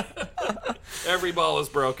 Every ball is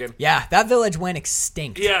broken. Yeah, that village went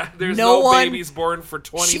extinct. Yeah, there's No no one- babies born for She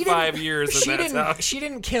 25 didn't- years in that town. She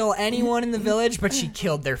didn't kill anyone in the village, but she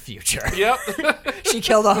killed their future. Yep. She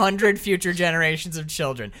killed 100 future generations of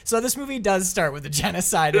children. So this movie does start with a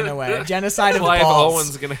genocide in a way. A genocide of the Clive balls.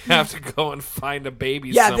 Owen's gonna have to go and find a baby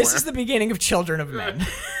Yeah, somewhere. this is the beginning of Children of Men.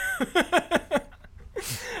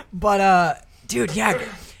 But dude, yeah.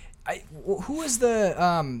 Who's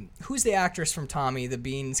the actress from Tommy, the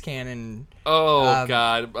Beans Cannon? Oh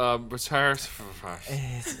God, retire. It's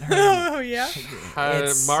her, Oh yeah.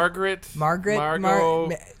 It's Margaret. Margaret.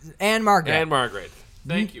 Anne Margaret. And Margaret.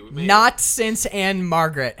 Thank you. We made Not since Anne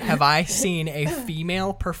Margaret have I seen a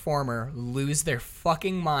female performer lose their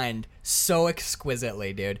fucking mind so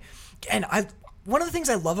exquisitely, dude. And one of the things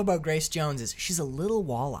I love about Grace Jones is she's a little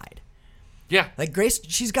wall-eyed. Yeah. Like Grace,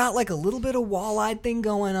 she's got like a little bit of wall-eyed thing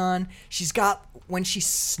going on. She's got, when she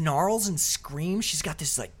snarls and screams, she's got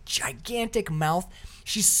this like gigantic mouth.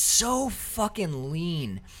 She's so fucking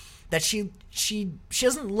lean that she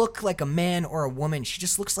doesn't look like a man or a woman. She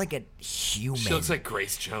just looks like a human. She looks like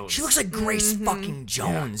Grace Jones. She looks like Grace fucking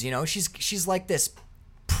Jones, you know? She's like this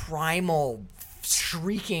primal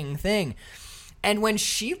shrieking thing. And when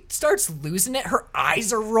she starts losing it, her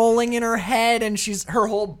eyes are rolling in her head, and her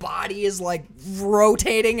whole body is like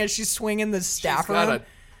rotating as she's swinging the staff She's got around.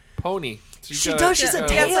 a pony. She does. She's a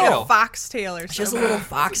It's like tail. a foxtail or something. She has a little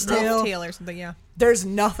foxtail. Tail or something, yeah. There's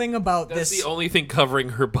nothing about That's this. the only thing covering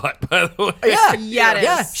her butt, by the way. Yeah, Yeah, it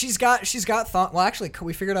yeah. is. She's got thong. Well, actually,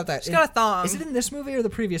 we figured out that She's got a thong. Is it in this movie or the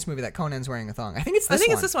previous movie that Conan's wearing a thong? I think it's this one. I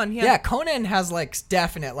think it's this one, yeah. Yeah, Conan has like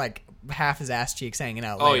definite like half his ass cheeks hanging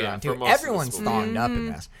out Oh, later yeah, on for too. most of Everyone's this thonged up in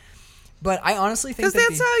this. But I honestly think Because that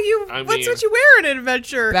that's how you. I That's mean- what you wear in an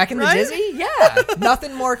adventure. back in the right? Disney, yeah,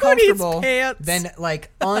 nothing more Who needs comfortable pants? than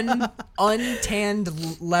like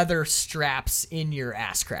untanned leather straps in your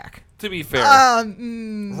ass crack, To be fair,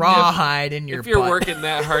 rawhide in your. if you're butt. working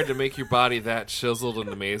that hard to make your body that chiseled and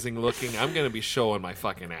amazing looking, I'm going to be showing my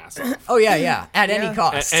fucking ass off. Oh yeah, at any Yeah.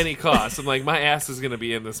 cost. At any cost. I'm like, my ass is going to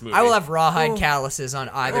be in this movie. I will have rawhide calluses on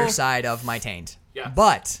either side of my taint. Yeah.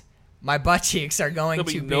 But my butt cheeks are going There'll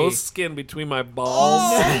be to no be. skin between my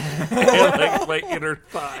balls and like my inner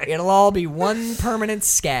thigh. It'll all be one permanent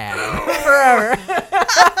scab forever.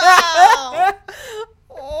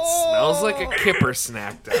 Smells like a kipper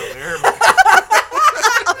snack down there.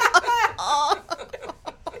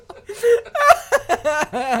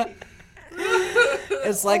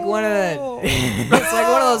 It's like one of the. It's like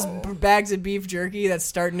one of those bags of beef jerky that's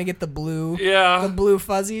starting to get the blue Yeah.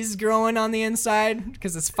 fuzzies growing on the inside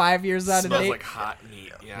because it's 5 years out of Smells date. like hot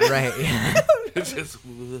meat. Yeah. Right. It's just.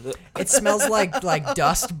 It smells like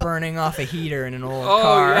dust burning off a heater in an old Oh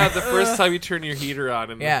car. yeah, the first time you turn your heater on.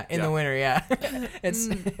 In the winter, yeah.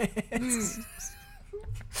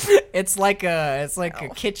 It's like a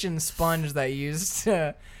kitchen sponge that you used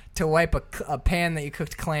to wipe a pan that you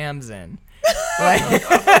cooked clams in. Like,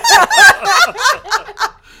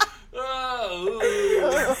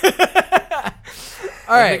 Oh,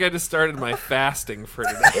 all I right. think I just started my fasting for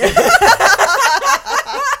today.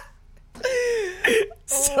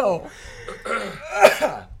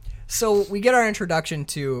 So we get our introduction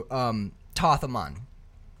to Tathamon,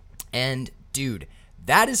 and dude,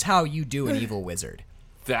 that is how you do an evil wizard.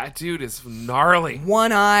 That dude is gnarly.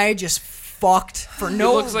 One eye just fucked for He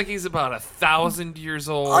no. looks like he's about 1,000 years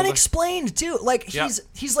old. unexplained too. Like Yep.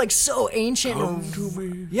 he's like so ancient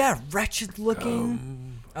and wretched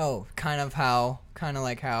looking. Kind of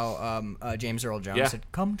like how James Earl Jones Yeah. said,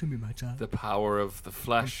 "Come to me, my child." The power of the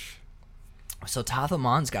flesh. So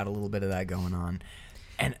Tathamon's got a little bit of that going on,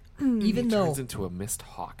 and even though, Turns into a mist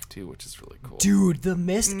hawk too, which is really cool. dude, the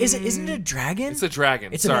mist isn't it a dragon? It's a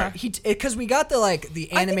dragon. It's Sorry. because we got the I think they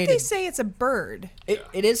animated. say it's a bird. It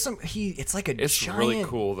is some It's like a It's giant, really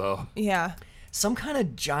cool though. Yeah. some kind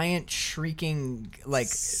of giant shrieking like.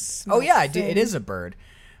 Smoke It thing. is a bird.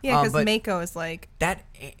 Yeah, because but Mako is like. that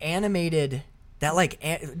animated that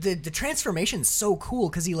the transformation's so cool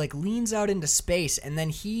because he like leans out into space and then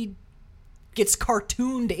he gets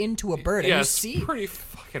cartooned into a bird. Yeah, and it's pretty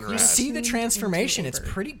fucking you rad. see the transformation. It's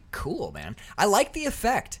pretty cool, man. I like the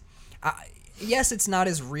effect. Yes, it's not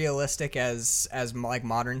as realistic as like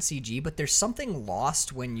modern CG, but there's something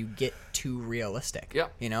lost when you get too realistic. Yeah.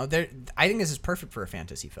 You know, I think this is perfect for a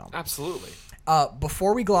fantasy film. Absolutely.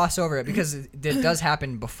 Before we gloss over it, because it does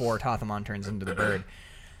happen before Tathamon turns into the bird,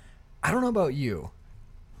 I don't know about you.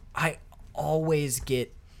 I always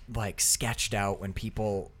get like sketched out when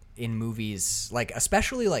people in movies, like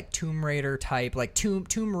especially like Tomb Raider type, like Tomb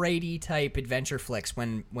Raidy type adventure flicks,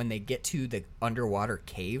 when they get to the underwater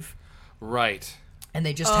cave Right. and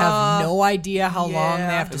they just have no idea how long they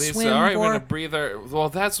yeah. have to And they swim say, all right, for. we're gonna breathe our. Well,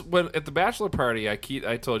 that's when at the bachelor party I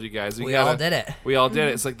told you guys We all did it. We all did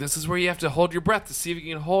it. It's like this is where you have to hold your breath to see if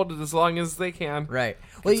you can hold it as long as they can. Right.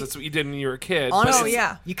 'Cause Well, that's what you did when you were a kid. but honestly, it's-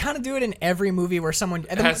 yeah. you kind of do it in every movie where someone.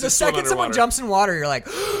 And has the to swim second someone underwater. jumps in water, you're like,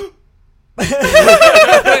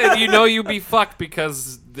 and you know you'd be fucked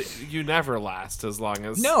because you never last as long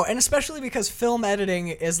as no, and especially because film editing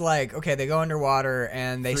is like, okay, they go underwater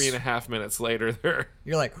and they 3.5 minutes later they're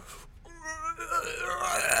you're like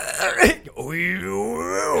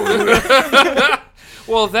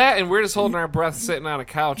well that and we're just holding our breath sitting on a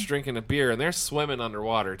couch drinking a beer and they're swimming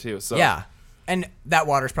underwater too. So yeah, and that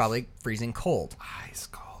water's probably freezing cold. ice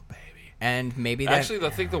cold, baby. And maybe that Actually,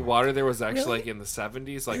 I think the water there was actually like in the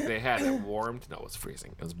 70s. Like they had it warmed. No, it was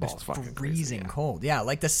freezing. It was balls fucking freezing crazy, cold. Yeah,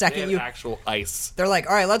 like the They second had you actual ice. they're like,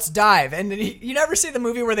 all right, let's dive. And then you never see the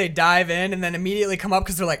movie where they dive in and then immediately come up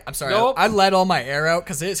because they're like, I'm sorry, Nope. I let all my air out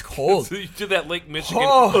because it's cold. So you did that Lake Michigan.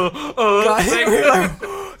 Oh, God. thing. We're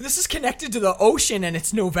like, this is connected to the ocean and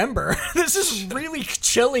it's November. This is really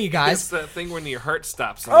chilly, It's guys. that thing when your heart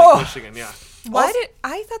stops in Oh. Lake Michigan. Yeah. Why did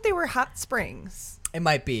I thought they were hot springs? It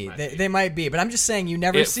might be. They might be. But I'm just saying you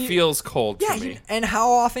never It see. feels cold Yeah, to me. and how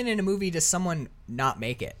often in a movie does someone not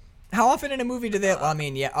make it? How often in a movie do they? Well, I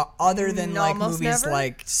mean, yeah, other than like almost movies never.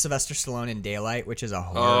 like Sylvester Stallone in Daylight, which is a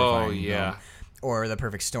horrifying Oh, yeah. film, or The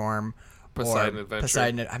Perfect Storm, Poseidon or Adventure.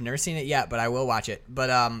 Poseidon. I've never seen it yet, but I will watch it.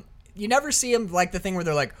 But you never see them like the thing where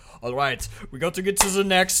they're like, "All right, we got to get to the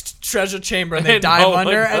next treasure chamber," and they And dive no one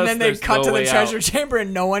under, and does. then they There's cut no to the way treasure out. chamber,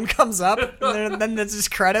 and no one comes up. And then there's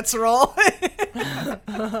just credits roll.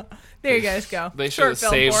 There you guys go. They Short should've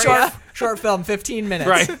film saved for short, ya. short film, 15 minutes.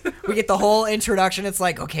 Right. We get the whole introduction. It's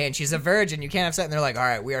like, okay, and she's a virgin. You can't have sex. And they're like, all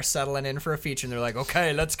right, we are settling in for a feature. And they're like,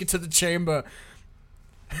 okay, let's get to the chamber.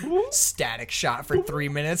 Static shot for 3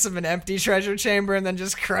 minutes of an empty treasure chamber, and then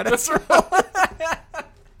just credits roll.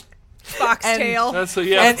 Foxtail. That's so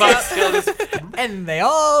yeah. And- Foxtail is And they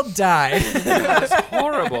all die.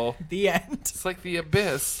 horrible. The end. It's like the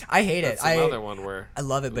abyss. I hate it. That's another one where I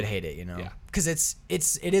love it, but hate it. You know, Yeah. because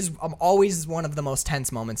it is always one of the most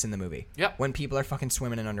tense moments in the movie. Yep. When people are fucking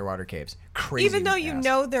swimming in underwater caves, crazy. Even though you fast.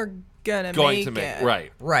 know they're gonna going make to make it.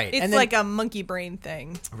 right. right? It's and then, like a monkey brain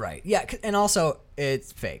thing. right, yeah, and also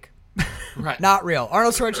it's fake, Right. not real.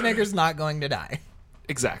 Arnold Schwarzenegger's not going to die,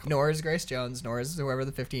 Exactly. nor is Grace Jones, nor is whoever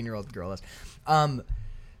the 15-year-old girl is.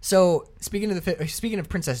 So speaking of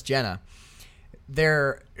Princess Jenna,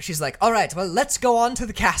 she's like, all right, well, let's go on to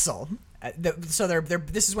the castle. So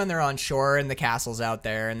this is when they're on shore and the castle's out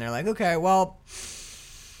there, and they're like, okay, well,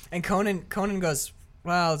 and Conan goes,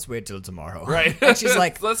 well, let's wait till tomorrow. Right. And she's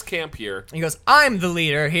like, let's camp here. he goes, I'm the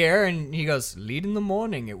leader here, and he goes, lead in the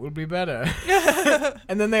morning, it will be better.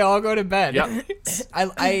 And then they all go to bed. Yep.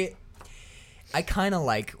 I kind of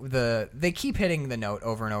like they keep hitting the note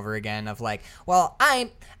over and over again of like, well, I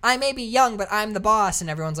may be young, but I'm the boss, and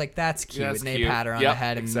everyone's like, that's cute, That's and they cute. pat her on the Yep,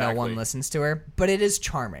 head, and no exactly. one listens to her. But it is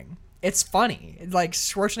charming. It's funny. Like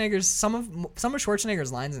Schwarzenegger's some of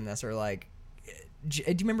Schwarzenegger's lines in this are like, do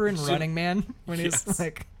you remember in Running Man when he's Yes.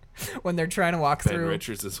 like, when they're trying to walk Ben through?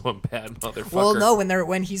 Richards is one bad motherfucker. Well, no,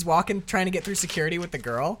 when he's walking, trying to get through security with the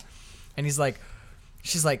girl, and he's like,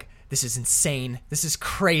 she's like, this is insane, this is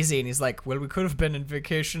crazy, and he's like, well, we could have been on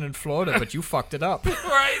vacation in Florida, but you fucked it up.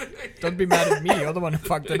 Right. Don't be mad at me, you're the one who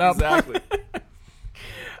fucked it up. Exactly.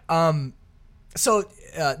 So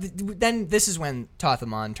then this is when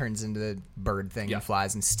Tathaman turns into the bird thing Yeah. and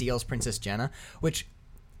flies and steals Princess Jenna, which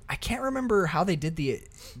I can't remember how they did the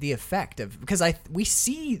effect of, because we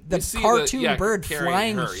see the We see the- cartoon yeah, bird carrying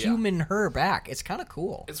flying her, yeah. human her back. It's kind of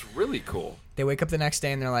cool. It's really cool. They wake up the next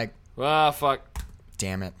day and they're like, Ah, fuck.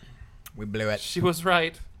 damn it, we blew it. She was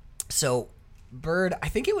right. So Bird, I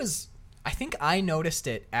think I noticed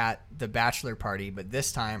it at the bachelor party, but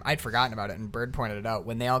this time I'd forgotten about it, and Bird pointed it out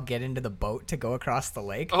when they all get into the boat to go across the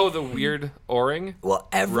lake. Oh, the weird oaring. Well,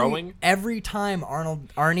 Rowing? every time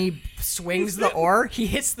Arnie swings the oar, he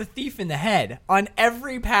hits the thief in the head on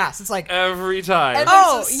every pass. It's like, Every time. and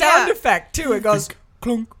Oh, there's a sound yeah. effect too. It goes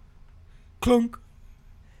clunk, clunk,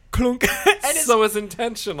 clunk, and it's so it's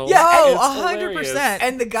intentional. Yeah, Oh, it's 100%.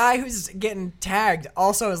 And the guy who's getting tagged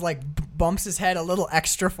also is like bumps his head a little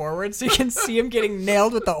extra forward so you can see him getting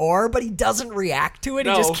nailed with the oar, but he doesn't react to it.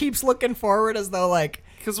 No. He just keeps looking forward as though like,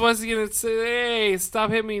 Because what's he going to say? Hey,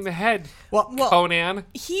 stop hitting me in the head, well, Conan.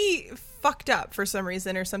 He fucked up for some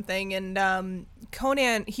reason or something, and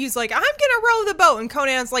Conan, he's like, I'm gonna row the boat, and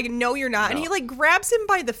Conan's like, no, you're not. And he like grabs him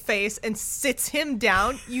by the face and sits him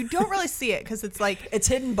down. You don't really see it because it's like, it's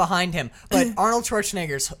hidden behind him, but Arnold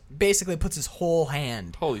Schwarzenegger basically puts his whole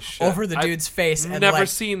hand Holy shit. over the I've dude's face and never like,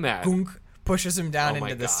 seen that. gunk, pushes him down Oh my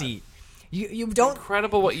into the God. seat. You don't.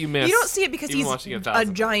 Incredible what you missed. you don't see it because Even he's watching it a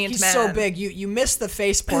 1,000 giant He's man. so big. You miss the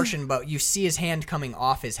face portion, but you see his hand coming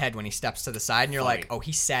off his head when he steps to the side, and you're Funny. like, oh,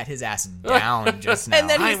 he sat his ass down just now. And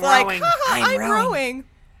then he's I'm like, rowing. haha, I'm I'm rowing. rowing.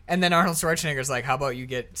 And then Arnold Schwarzenegger's like, how about you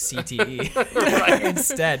get CTE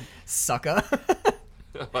instead, sucker?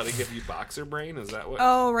 About to give you boxer brain? Is that what?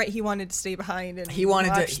 Oh, right. He wanted to stay behind and He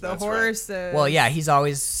wanted to- watch the That's horse. Well, yeah, he's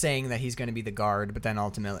always saying that he's going to be the guard, but then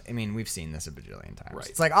ultimately, I mean, we've seen this a bajillion times. Right.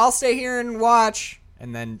 It's like, I'll stay here and watch.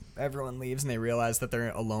 And then everyone leaves and they realize that they're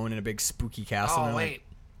alone in a big spooky castle. and Oh, they're wait.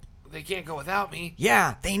 like, They can't go without me.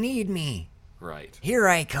 yeah, they need me. Right. Here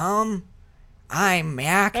I come. I'm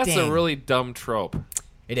acting. That's a really dumb trope.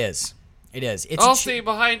 It is. It is. It's I'll a stay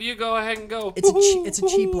behind you. Go ahead and go. it's a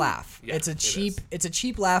cheap laugh. Yeah, it's a it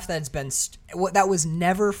cheap laugh that's been that was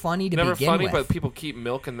never funny to Never begin funny, with. but people keep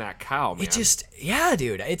milking that cow, man. It just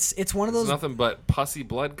dude. It's one of There's those. nothing but pussy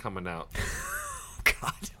blood coming out.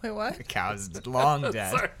 God, Wait, what? the cow's long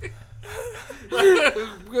dead. Sorry.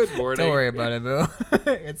 Good morning. Don't worry about it, Boo.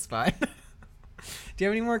 It's fine. Do you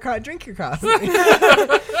have any more drink your coffee?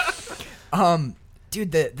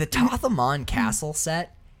 Dude, the Tothamon Castle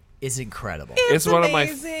set is incredible. It's one of my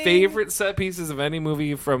amazing. favorite set pieces of any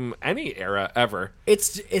movie from any era ever.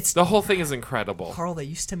 It's The whole thing is incredible. Carl. They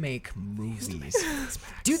used to make movies,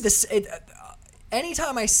 dude.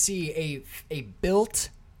 Anytime I see a built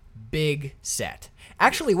big set.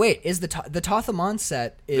 Actually, wait, is the Tothamon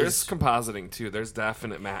set is There's compositing too. There's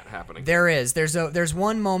definite matte happening. there is there's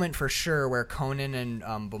one moment for sure where Conan and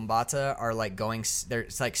Bombata are like going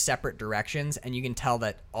there's like separate directions, and you can tell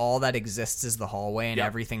that all that exists is the hallway and Yep.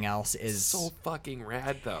 everything else is So fucking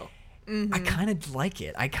rad though. I kind of like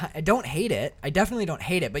it. I don't hate it. I definitely don't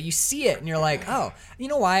hate it, but you see it and you're like, oh, you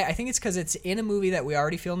know why? I think it's because it's in a movie that we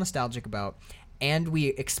already feel nostalgic about, and we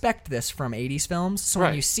expect this from 80s films. So when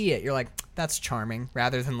Right. you see it, you're like, that's charming,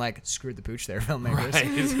 rather than like, screw the pooch there, filmmakers.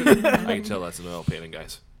 Right. I can tell that's an oil painting,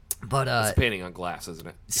 guys. But It's painting on glass, isn't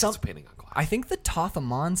it? some- It's painting on glass. I think the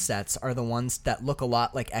Tothamon sets are the ones that look a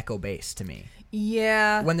lot like Echo Base to me.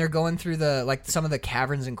 Yeah. When they're going through some of the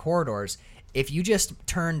caverns and corridors, if you just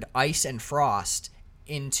turned ice and frost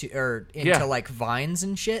into Yeah. like vines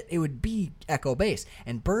and shit, it would be Echo Base.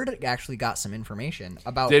 And Bird actually got some information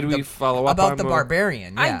about Did we follow up about on the more?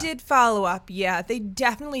 barbarian. Yeah. I did follow up. Yeah, they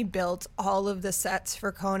definitely built all of the sets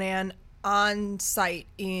for Conan on site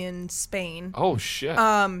in Spain. Oh shit.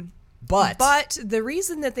 but the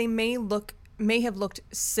reason that they may have looked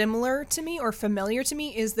similar to me or familiar to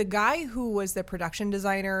me is the guy who was the production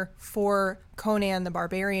designer for Conan the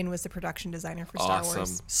Barbarian was the production designer for Star Awesome.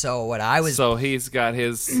 Wars. so what I was So he's got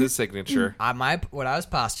his signature. what I was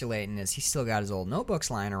postulating is he's still got his old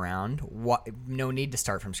notebooks lying around. No need to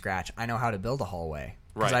start from scratch. I know how to build a hallway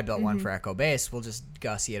because Right. I built one for Echo Base. We'll just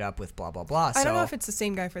gussy it up with blah blah blah. I don't So- know if it's the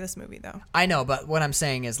same guy for this movie though. I know, but what I'm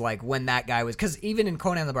saying is like when that guy was, because even in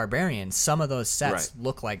Conan the Barbarian, some of those sets Right.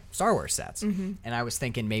 look like Star Wars sets, and I was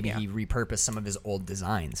thinking maybe he repurposed some of his old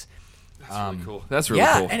designs. That's really cool. That's really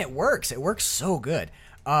yeah, cool. and it works. It works so good.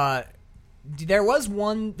 There is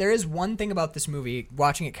one thing about this movie,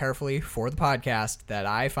 watching it carefully for the podcast, that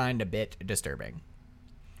I find a bit disturbing.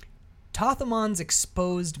 Tothamon's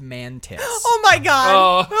exposed man tits. Oh my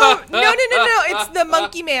god! Oh. No! It's the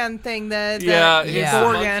Monkey Man thing. The yeah, he's Yeah. a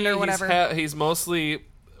Gorgon monkey. or whatever. He's mostly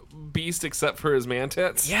beast except for his man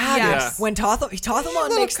tits. Yeah, Yes. dude. When Tothamon Little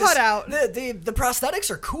makes this, cutout. the prosthetics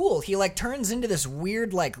are cool. He like turns into this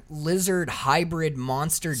weird like lizard hybrid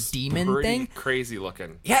monster demon Pretty thing. crazy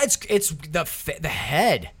looking. Yeah, it's the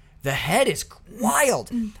head. The head is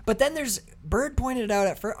wild. But then Bird pointed it out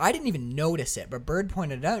at first. I didn't even notice it, but Bird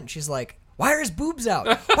pointed it out, and she's like, "Why are his boobs out?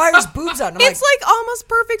 Why are his boobs out?" And I'm It's like almost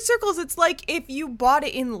perfect circles. It's like if you bought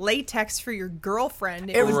it in latex for your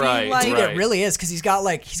girlfriend. It would Right, be like dude, right. it really is, because he's got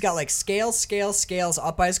like scales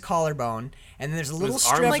up by his collarbone, and there's a little His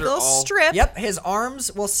strip. arms like a are little all- strip. Yep, his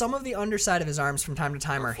arms. Well, some of the underside of his arms from time to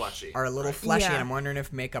time are fleshy. a little fleshy, Yeah. and I'm wondering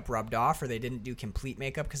if makeup rubbed off or they didn't do complete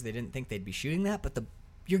makeup because they didn't think they'd be shooting that. But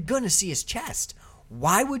you're gonna see his chest.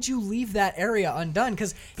 Why would you leave that area undone?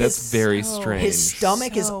 Because That's very strange. his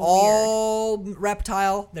stomach is So all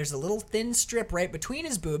reptile. There's a little thin strip right between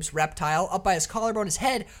his boobs, reptile, up by his collarbone, his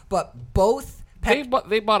head, but both. They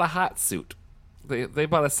bought a hot suit. They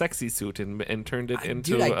bought a sexy suit and turned it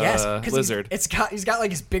into Dude, I guess a 'cause lizard. he's got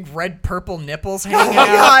like his big red purple nipples hanging my out,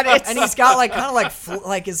 God, it's- and he's got like kind of like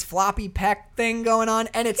like his floppy peck thing going on,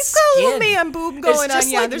 and it's It's got a little skin. man boob It's going on. just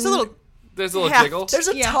Yeah, like there's a little. There's a little heft. jiggle. There's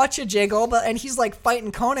a Yeah. touch of jiggle, and he's like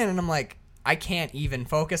fighting Conan, and I'm like, I can't even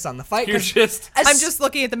focus on the fight. You're 'cause just. as, I'm just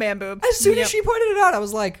looking at the man boob. as soon Yep. as she pointed it out, I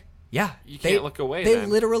was like, yeah, You can't look away, They then.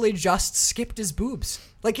 literally just skipped his boobs,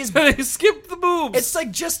 like his. Skip the boobs. It's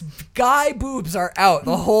like just guy boobs are out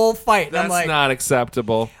the whole fight. And That's I'm like, not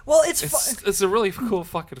acceptable. well, it's It's a really cool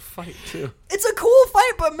fucking fight too. it's a cool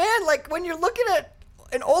fight, but man, like when you're looking at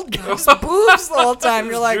an old guy's boobs the whole time,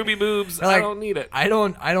 you're like, Ruby boobs. you're I like, don't need it. I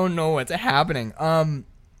don't know what's happening.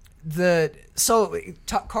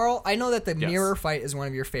 Carl, I know that the Yes. mirror fight is one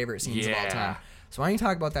of your favorite scenes of all Yeah. time. So why don't you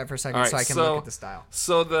talk about that for a second, All right, so I can look at the style.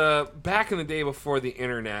 So the back in the day before the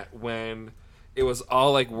internet, when it was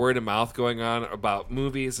all like word of mouth going on about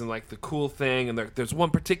movies and like the cool thing, and there's one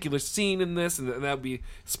particular scene in this, and that would be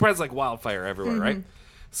spreads like wildfire everywhere, right?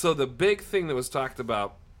 So the big thing that was talked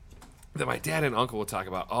about that my dad and uncle would talk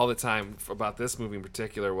about all the time about this movie in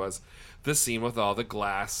particular was the scene with all the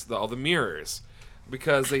glass, all the mirrors.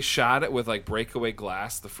 Because they shot it with like breakaway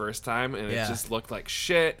glass the first time, and it just looked like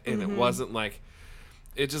shit, and it wasn't like,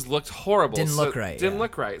 it just looked horrible. Didn't look right. Didn't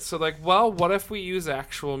look right. So like, well, what if we use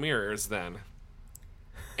actual mirrors then?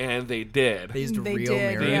 And they did. They used They real did,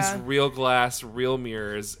 mirrors. They yeah. used real glass, real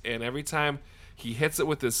mirrors, and every time he hits it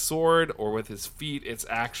with his sword or with his feet, it's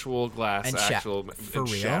actual glass, And for real?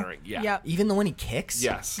 shattering. Yeah. Yep. Even the one he kicks?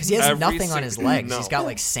 Yes. Because he has Every nothing on his legs. no. He's got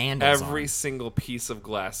like sandals Every on. single piece of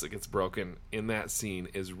glass that gets broken in that scene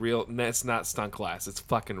is real. It's not stunt glass. It's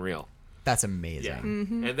fucking real. That's amazing. Yeah.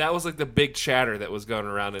 Mm-hmm. And that was like the big chatter that was going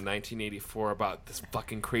around in 1984 about this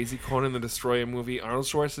fucking crazy Conan the Destroyer movie. Arnold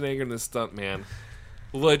Schwarzenegger and this stunt man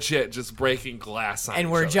legit just breaking glass on And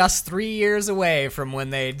each we're other. just 3 years away from when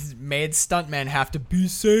they made stuntmen have to be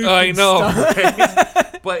safe. I and know, stuff.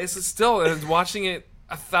 right? But it's still, and watching it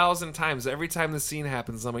 1,000 times, every time the scene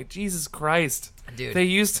happens, I'm like, Jesus Christ. Dude. They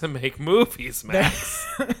used to make movies, man.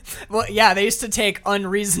 Well, yeah, they used to take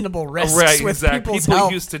unreasonable risks Right, with exactly. people's People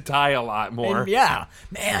health. used to die a lot more. And yeah,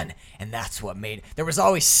 man, and that's what made. There was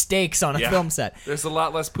always stakes on a Yeah. film set. There's a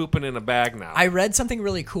lot less pooping in a bag now. I read something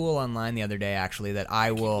really cool online the other day, actually, that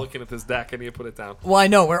I will. Looking at this deck, I need to put it down. Well, I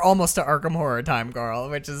know we're almost to Arkham Horror time, Carl,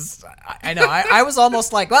 which is I know I was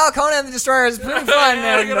almost like, well, Conan the Destroyer is pretty fun,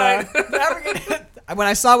 Yeah, and good when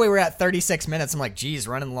I saw we were at 36 minutes, I'm like, geez,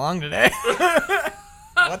 running long today.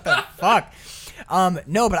 What the fuck?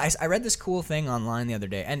 No, but I read this cool thing online the other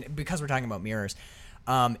day, and because we're talking about mirrors,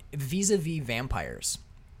 vis-a-vis vampires.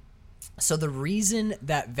 So the reason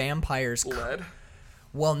that vampires, Lead?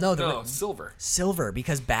 well, no, No, silver. silver,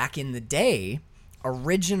 because back in the day,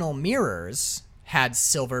 original mirrors had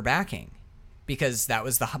silver backing because that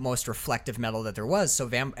was the most reflective metal that there was. So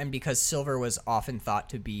and because silver was often thought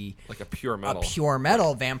to be Like a pure metal. a pure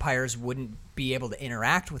metal, vampires wouldn't be able to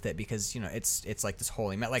interact with it because it's like this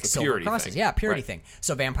holy metal, like It's a silver purity crosses, thing. yeah, purity Right. thing.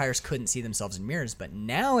 So vampires couldn't see themselves in mirrors, but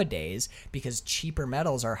nowadays, because cheaper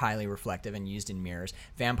metals are highly reflective and used in mirrors,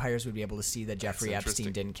 vampires would be able to see that Jeffrey Epstein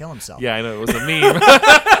interesting. didn't kill himself. Yeah, I know. It was a meme. God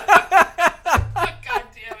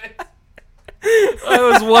damn it. I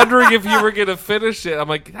was wondering if you were going to finish it. I'm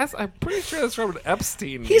like, I'm pretty sure that's from an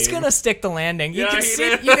Epstein He's meme. gonna stick the landing. You Yeah, can he see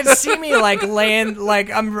did. you can see me like laying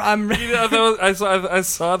like I'm You know, I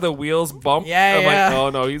saw the wheels bump. Yeah, I'm yeah. like, oh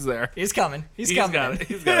no, he's there. He's coming. He's He's coming. got it.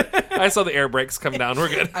 He's got it. I saw the air brakes come down. We're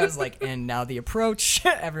good. I was like, and now the approach.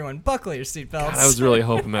 Everyone buckle your seatbelts. I was really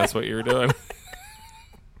hoping that's what you were doing.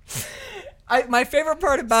 My favorite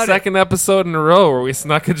part about Second episode in a row where we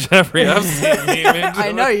snuck a Jeffrey Epstein meme into it,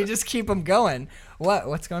 I know it. you just keep them going.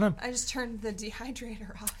 What's going on? I just turned the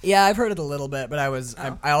dehydrator off. Yeah, I've heard it a little bit, but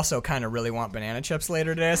I also kind of really want banana chips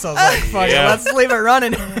later today, so I was like, fuck it, Yeah. let's leave it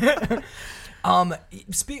running.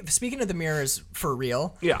 Speaking of the mirrors for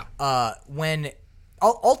real, Yeah. when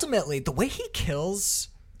ultimately the way he kills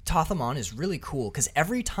Tathamon is really cool because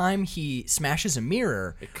every time he smashes a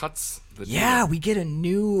mirror, It cuts the yeah, we get a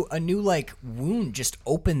new like wound just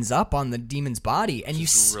opens up on the demon's body, and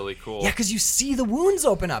is really cool. Yeah, because you see the wounds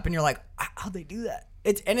open up, and you're like, how'd they do that?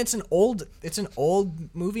 It's an old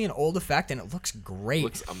movie, an old effect, and it looks great.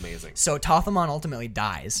 looks amazing. So Tathamon ultimately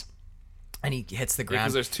dies, and he hits the Because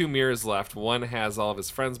ground. there's two mirrors left. One has all of his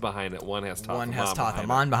friends behind it. One has Tathamon One has behind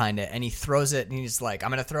Tathamon behind it, and he throws it, and he's like, "I'm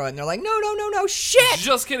gonna throw it," and they're like, "No, shit!" it.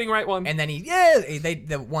 Just kidding, right one. And then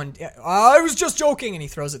I was just joking, and he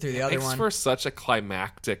throws it through the other Makes one. for such a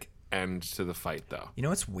climactic end to the fight, though. You know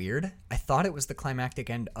what's weird? I thought it was the climactic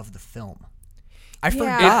end of the film. I Yeah.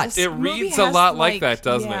 forgot. This It movie reads a has, lot like that,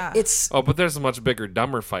 doesn't yeah. it? It's Oh, but there's a much bigger,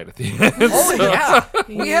 dumber fight at the end. oh So- yeah,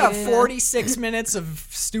 we have Yeah. 46 minutes of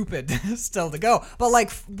stupid still to go, but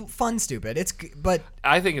like fun stupid. But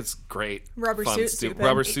I think it's great. Rubber Fun suit stupid.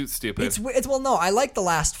 Rubber suit stupid. it's well, no, I like the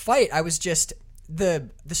last fight. I was just the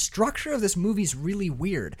structure of this movie is really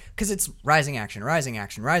weird because it's rising action,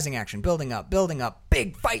 building up,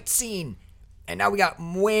 big fight scene, and now we got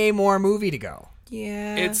way more movie to go.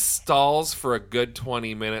 Yeah. It stalls for a good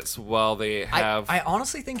 20 minutes while they have. I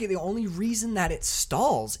honestly think the only reason that it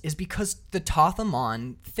stalls is because the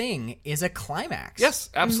Tathamon thing is a climax. Yes,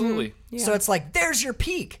 absolutely. So it's like, there's your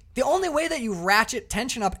peak. The only way that you ratchet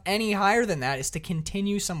tension up any higher than that is to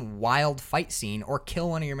continue some wild fight scene or kill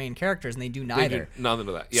one of your main characters, and they do They neither. do none of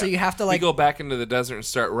that. Yeah. So you have to, we like- go back into the desert and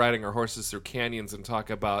start riding our horses through canyons and talk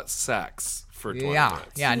about sex for 20 Yeah,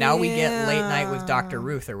 minutes. yeah. Now we get Late Night with Yeah. Dr.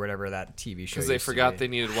 Ruth or whatever that TV show. Because they used to forgot be. they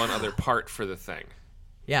needed one other part for the thing.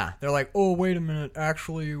 Yeah, they're like, oh wait a minute,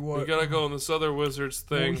 actually, what? We gotta go on this other wizard's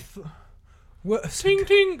thing. What? Ting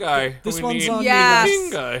ting guy. This we one's need on Yes. ting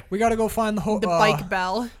guy. We got to go find the The bike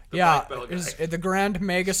bell. yeah, bike bell guy. is the Grand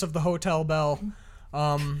Magus of the Hotel Bell.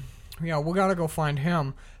 Yeah, we got to go find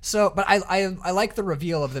him. So, but I like the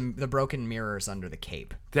reveal of the broken mirrors under the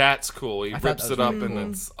cape. That's cool. He thought rips that it was up and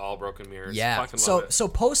it's all broken mirrors. Yeah. Fucking So love it. so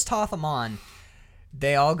post Tothamon,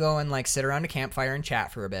 they all go and like sit around a campfire and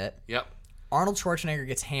chat for a bit. Yep. Arnold Schwarzenegger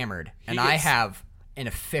gets hammered, and I have an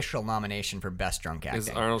official nomination for best drunk acting. Is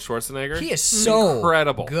Arnold Schwarzenegger? He is so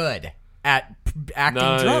incredible. good at acting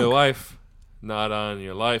Not on drunk. your life. Not on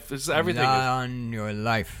your life. It's everything. Not on your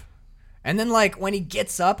life. And then like when he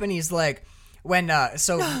gets up and he's like, when Because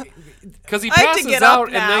he I have to passes get up out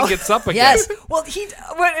and now. then gets up again. yes, well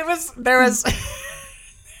there was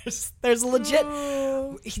there's legit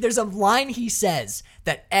there's a line he says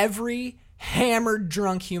that every hammered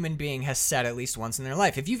drunk human being has said at least once in their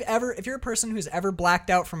life. If you're a person who's ever blacked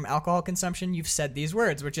out from alcohol consumption, you've said these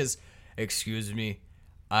words, which is, "Excuse me,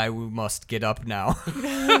 I must get up now."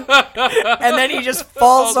 And then he just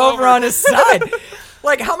falls over on his side.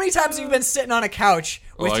 Like, how many times have you been sitting on a couch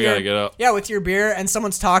with I your gotta get up. Yeah, with your beer, and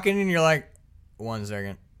someone's talking, and you're like, "1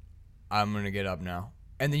 second, I'm gonna get up now,"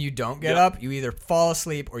 and then you don't get Yep. up. You either fall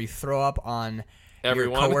asleep or you throw up on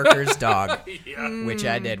Everyone. your coworker's dog, Yeah. which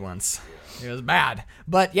I did once. It was bad,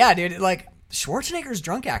 but yeah, dude. Like Schwarzenegger's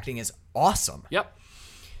drunk acting is awesome. Yep.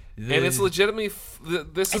 And it's legitimately.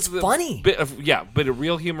 This It's is the funny. bit of but a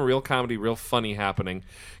real humor, real comedy, real funny happening.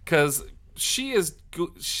 Because she is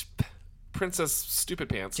Princess Stupid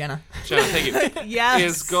Pants. Jenna. Thank you. Yes.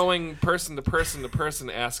 Is going person to person to person,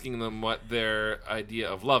 asking them what their idea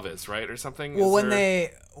of love is, right, or something. Well, Is when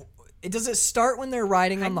there- does it start when they're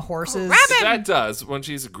riding on the horses? grab him! that does when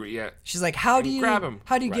she's She's like, "How do you grab him."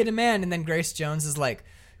 How do you Right. get a man?" And then Grace Jones is like,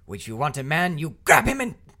 "Would you want a man? You grab him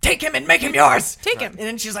and take him and make him yours. Take him. And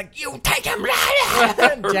then she's like, "You take him."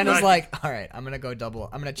 Jenna's Right. like, "All right, I'm gonna go double.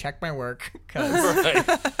 I'm gonna check my work because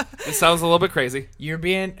Right. It sounds a little bit crazy. you're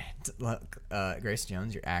being look, Grace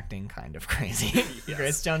Jones. You're acting kind of crazy."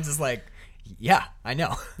 Grace Jones is like, "Yeah, I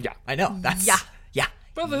know. Yeah. I know. That's Yeah. yeah."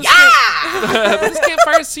 But this, this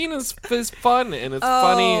campfire scene is fun and it's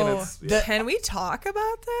funny and it's Can we talk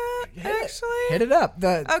about that, actually? Hit it up.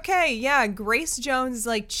 Okay, yeah. Grace Jones is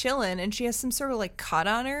like chilling and she has some sort of like cut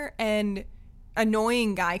on her, and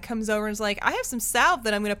annoying guy comes over and is like, "I have some salve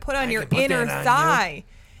that I'm going to put on your can put inner that on you." thigh.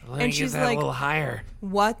 Let me And get she's that like, a little higher.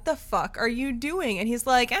 "What the fuck are you doing?" And he's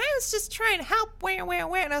like, "I was just trying to help. Where?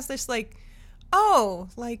 And I was just like, "Oh,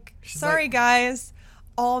 like, sorry, like- guys.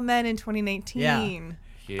 All men in 2019.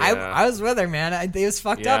 Yeah. I was with her, man. It was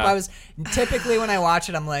fucked up. Yeah. I was typically when I watch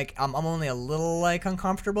it, I'm like, I'm only a little like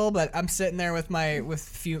uncomfortable, but I'm sitting there with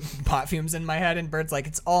pot fumes in my head, and Bird's like,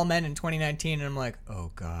 "It's all men in 2019," and I'm like,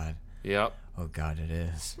 "Oh god, Yep. oh god, it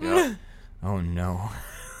is. Yep. Oh no."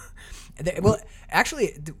 Well,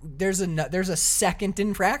 actually, there's a second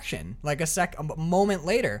infraction. Like a moment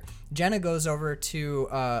later, Jenna goes over to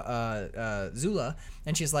Zula,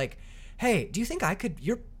 and she's like, "Hey, do you think I could?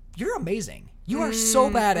 You're amazing. You are so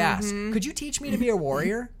badass. Could you teach me to be a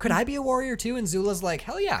warrior? Could I be a warrior too?" And Zula's like,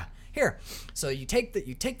 "Hell yeah." Here. So you take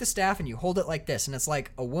the staff and you hold it like this, and it's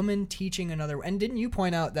like a woman teaching another. And didn't you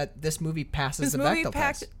point out that this movie passes This the movie Bechdel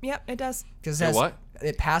test? Yep, it does. Because what?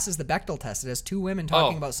 it passes the Bechdel test. It has two women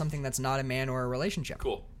talking Oh. about something that's not a man or a relationship.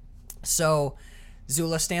 Cool. So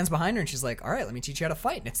Zula stands behind her and she's like, "All right, let me teach you how to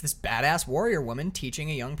fight." And it's this badass warrior woman teaching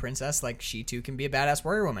a young princess like she too can be a badass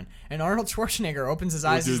warrior woman. And Arnold Schwarzenegger opens his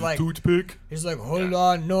eyes. He's like, toothpick. "Hold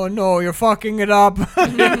on, no, you're fucking it up."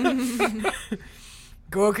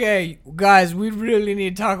 Go, "Okay, guys, we really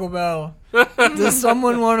need Taco Bell. Does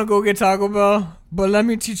someone want to go get Taco Bell? But let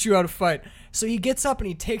me teach you how to fight." So he gets up and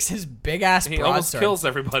he takes his big ass He almost broadsword. kills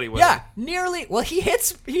everybody with Yeah, it. nearly. Well, he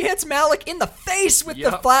hits Malik in the face with the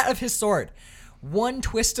Yep. flat of his sword. One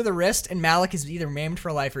twist to the wrist, and Malik is either maimed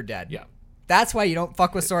for life or dead. Yeah. That's why you don't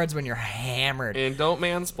fuck with swords when you're hammered. And don't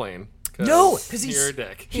mansplain. No, because he's you're a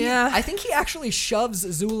dick. Yeah. I think he actually shoves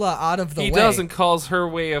Zula out of the He way. does and calls her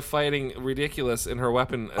way of fighting ridiculous and her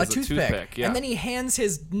weapon a as a toothpick. Yeah. And then he hands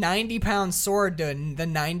his 90-pound sword to the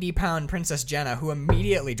 90-pound Princess Jenna, who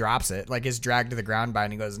immediately drops it, like is dragged to the ground by it,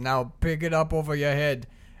 and he goes, "Now pick it up over your head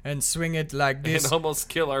and swing it like this." and almost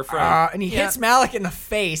kill our friend. And he hits Malik in the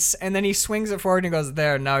face, and then he swings it forward and goes,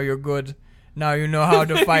 "There, now you're good. Now you know how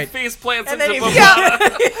to He fight." face plants And into then he-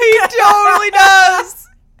 Bavana. He totally does.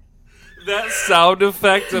 That sound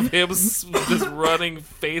effect of him just running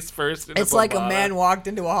face first into It's like a Bavana. man walked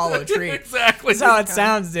into a hollow tree. Exactly. That's how it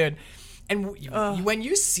sounds, dude. And when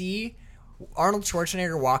you see Arnold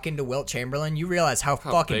Schwarzenegger walk into Wilt Chamberlain, you realize how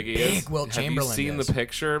fucking big he big is. Wilt Chamberlain Have you seen is. the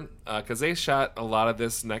picture? Because they shot a lot of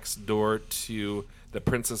this next door to The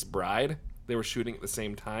Princess Bride. they were shooting at the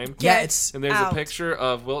same time. Yeah, it's And there's out. a picture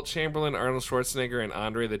of Wilt Chamberlain, Arnold Schwarzenegger, and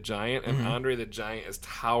Andre the Giant, and Andre the Giant is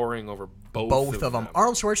towering over both of them.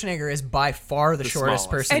 Arnold Schwarzenegger is by far the shortest smallest.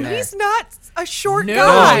 person And there. he's not a short No,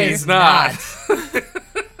 guy. he's not.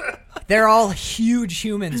 They're all huge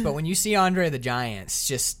humans, but when you see Andre the Giant, it's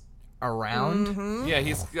just around. Yeah,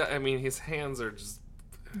 he's got, I mean, his hands are just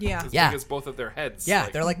Yeah. as Yeah. big as both of their heads. Yeah,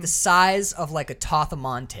 they're like the size of like a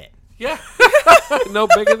Tothamon tit. Yeah. No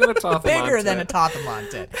bigger than a Tothamon. Bigger than a Tothamon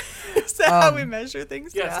tit. Is that how we measure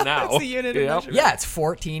things yes, now. It's a unit of Yep. measurement. Yeah, it's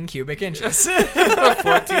 14 cubic inches.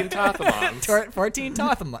 14 Tothamons. 14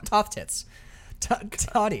 Toth tits.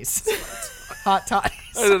 Totties. Hot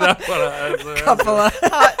totties. I don't know what Couple of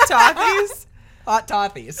Hot toffees. hot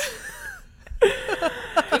totties.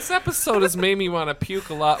 This episode has made me want to puke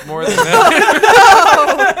a lot more than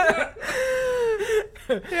that.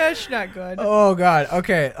 Yeah, it's not good. Oh god.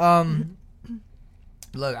 Okay.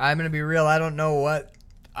 Look, I'm gonna be real. I don't know what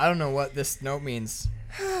this note means.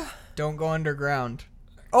 Don't go underground.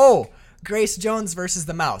 Oh, Grace Jones versus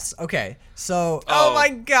the mouse. Okay, so Oh my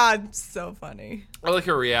god, so funny. I like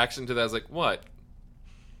her reaction to that. I was like, what?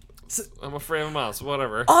 I'm afraid of a mouse.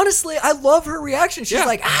 Whatever. honestly, I love her reaction. She's Yeah.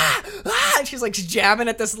 like and she's like jabbing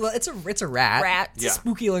at this. It's a rat. Rat. It's a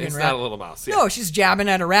spooky looking it's rat. not a little mouse. Yeah. No, she's jabbing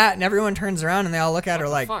at a rat, and everyone turns around and they all look at her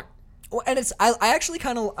like. Fuck. Well, and it's I actually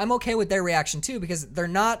I'm okay with their reaction too, because they're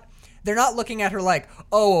not looking at her like,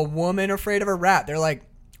 oh, a woman afraid of a rat. They're like,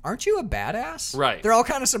 aren't you a badass? Right. They're all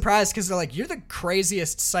kind of surprised because they're like, you're the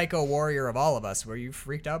craziest psycho warrior of all of us. Were you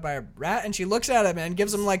freaked out by a rat? And she looks at him and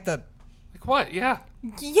gives him like the. Like what? Yeah.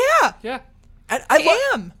 Yeah. Yeah. And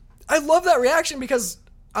Damn. I love that reaction because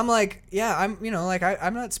I'm like, yeah, I'm like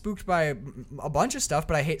I'm not spooked by a bunch of stuff,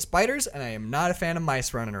 but I hate spiders and I am not a fan of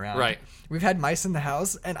mice running around. Right. We've had mice in the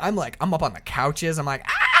house and I'm up on the couches. I'm like,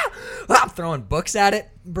 I'm throwing books at it.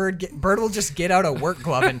 Bird will just get out a work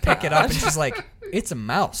glove and pick it up, and she's like, it's a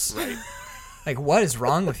mouse. Right. Like, what is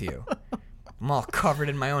wrong with you? I'm all covered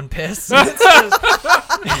in my own piss.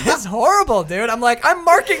 It's horrible, dude. I'm like, I'm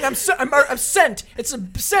marking. I'm scent. It's a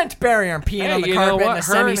scent barrier. I'm peeing Hey, on the you know carpet in what? a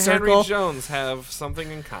Her and semicircle. Henry Jones have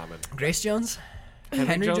something in common. Grace Jones?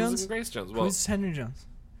 Henry Jones Jones? and Grace Jones. Well, Who's Henry Jones?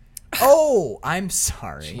 Oh, I'm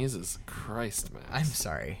sorry. Jesus Christ, man. I'm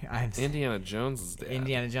sorry. I'm Indiana Jones' dad.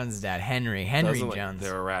 Indiana Jones' dad, Henry Doesn't like- Jones.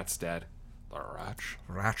 They're rats, dad. They're rats.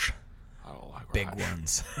 Rats. I don't like Big rats.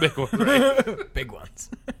 ones. Big one, right? Big ones.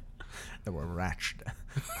 There were rats.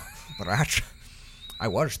 Rats. I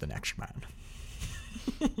was the next man.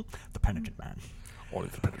 The penitent man. Only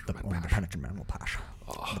the penitent man Only the pass. penitent man will pass.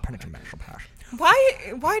 The penitent man shall pass.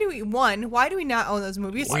 Why do we why do we not own those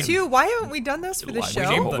movies? Why- Two, why haven't we done this for the Like, show?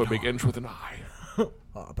 Jehovah begins with an I.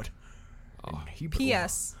 But in Hebrew,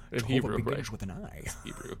 P.S. In Jehovah Hebrew, begins right? with an I.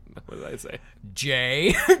 Hebrew. What did I say?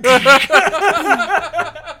 J.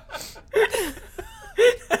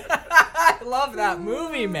 I love that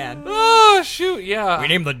movie, man. Oh, shoot, yeah. We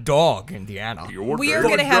named the dog Indiana. We are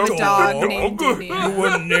gonna have a dog named Indiana.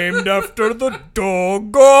 were named after the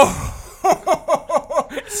dog.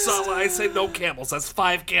 So I say no camels. That's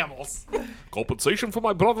 5 camels. Compensation for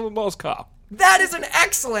my brother-in-law's car. That is an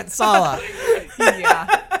excellent Sala.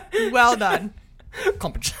 Yeah. Well done.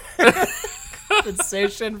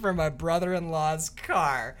 Compensation for my brother-in-law's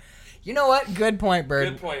car. You know what? Good point, Bird.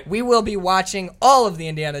 Good point. We will be watching all of the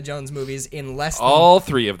Indiana Jones movies in less than All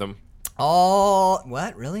 3 of them.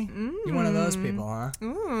 What? Really? You one of those people, huh?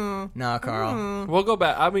 No, Carl. We'll go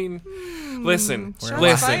back. I mean, listen.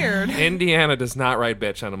 Shots fired. Indiana does not ride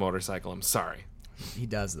bitch on a motorcycle. I'm sorry. He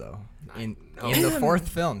does, though. In the 4th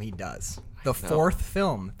film, he does. The 4th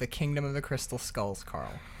film, The Kingdom of the Crystal Skulls,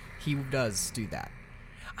 Carl. He does do that.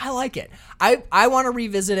 I like it. I want to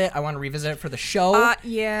revisit it. I want to revisit it for the show.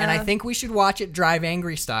 Yeah. And I think we should watch it Drive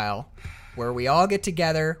Angry style, where we all get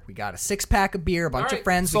together. We got a 6-pack of beer, a bunch All of right,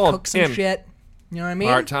 friends. sold. We cook some In. shit. You know what I mean?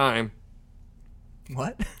 Part-time.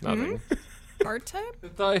 What? Nothing. Part time? I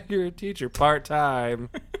thought you were a teacher. Part-time.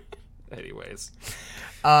 Anyways.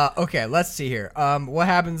 Okay, let's see here. What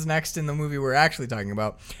happens next in the movie we're actually talking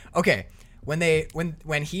about? Okay, when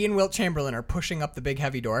he and Wilt Chamberlain are pushing up the big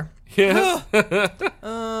heavy door. Yes. This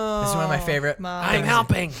is one of my favorite. I'm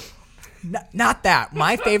helping. Not that.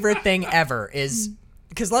 My favorite thing ever is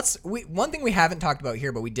because one thing we haven't talked about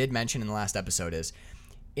here, but we did mention in the last episode is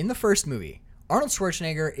in the first movie, Arnold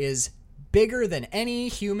Schwarzenegger is bigger than any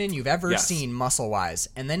human you've ever Yes. seen muscle wise,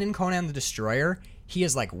 and then in Conan the Destroyer, he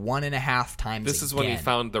is like 1.5 times. This is when he again.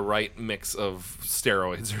 found the right mix of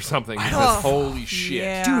steroids or something. know. Because holy shit.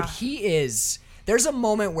 Yeah. Dude, he is. There's a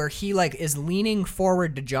moment where he like is leaning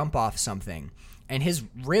forward to jump off something, and his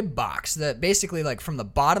rib box, basically like from the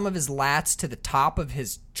bottom of his lats to the top of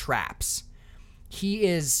his traps,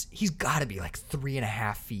 he's got to be like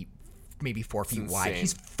 3.5 feet, maybe 4 feet wide. insane.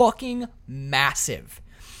 He's fucking massive.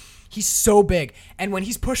 He's so big. And when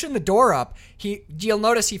he's pushing the door up, you'll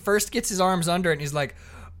notice he first gets his arms under it and he's like,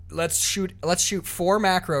 let's shoot 4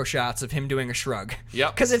 macro shots of him doing a shrug.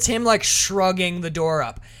 Yep. Because it's him like shrugging the door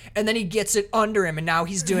up. And then he gets it under him and now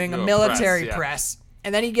he's doing a Oh, military press, yeah. press.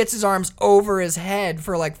 And then he gets his arms over his head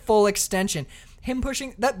for like full extension. Him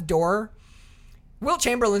pushing that door. Wilt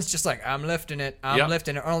Chamberlain's just like, I'm lifting it. Yep.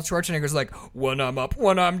 Lifting it. Arnold Schwarzenegger's like, one arm up,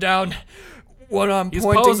 one arm down. One arm He's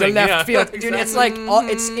pointing posing, the left yeah. field. Dude, it's like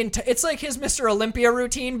it's like his Mr. Olympia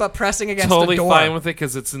routine, but pressing against Totally the door. fine with it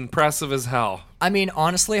because it's impressive as hell. I mean,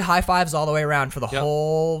 honestly, high fives all the way around for the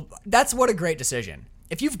whole. That's what a great decision.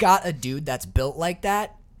 If you've got a dude that's built like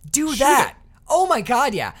that, do that. Oh my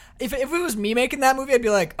god, yeah. If it was me making that movie, I'd be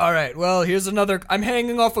like, all right, well, here's another. I'm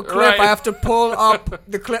hanging off a cliff. Right. I have to pull up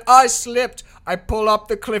the cliff. I slipped. I pull up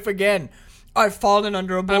the cliff again. I've fallen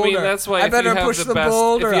under a boulder. I mean, that's why I if better you have push the the best,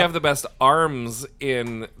 boulder. if you up. have the best arms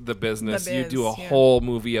in the business, The you biz, do a yeah. whole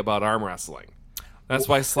movie about arm wrestling. That's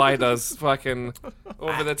why Sly does fucking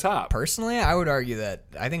over the top. Personally, I would argue that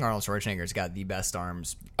I think Arnold Schwarzenegger's got the best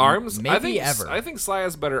arms. Arms? maybe I think, ever. I think Sly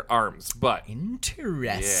has better arms, but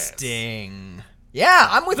Interesting. Yeah,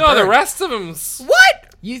 I'm with. no, the Bert. rest of them's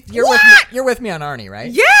What? You're with me. You're with me on Arnie,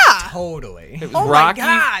 right? Yeah. Totally. Oh my Rocky.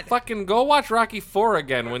 God. Fucking go watch Rocky 4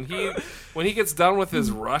 again when he gets done with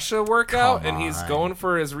his Russia workout Come and he's on. going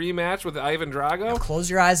for his rematch with Ivan Drago. Close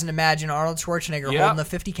your eyes and imagine Arnold Schwarzenegger Yep. holding the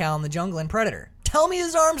 50 cal in the jungle in Predator. Tell me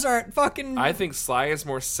his arms aren't fucking. I think Sly is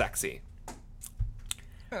more sexy.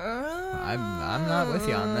 I'm not with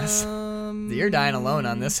you on this. You're dying alone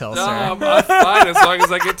on this hill, No, sir. I'm fine as long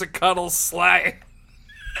as I get to cuddle Sly.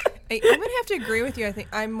 I'm gonna have to agree with you. I think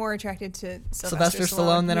I'm more attracted to Sylvester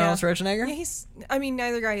Stallone than yeah. Arnold Schwarzenegger? Yeah, I mean,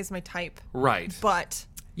 neither guy is my type, Right. but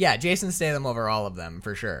Yeah, Jason Statham over all of them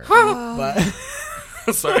for sure. But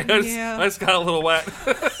Sorry, Yeah. I just got a little wet.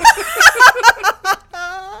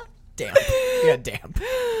 damn, yeah, damn.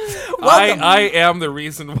 Welcome. I am the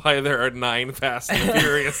reason why there are 9 Fast and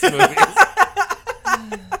Furious movies.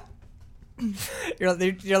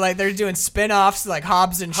 You're like they're doing spin-offs like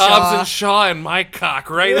Hobbs and Shaw. Hobbs and Shaw and my cock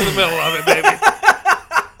right in the middle of it, baby.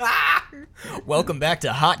 Welcome back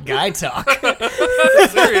to Hot Guy Talk.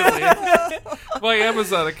 Seriously. My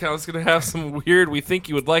Amazon account's going to have some weird, we think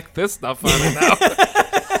you would like this stuff on it now.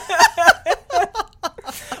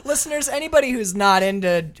 Listeners, anybody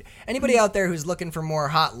out there who's looking for more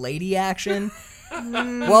hot lady action,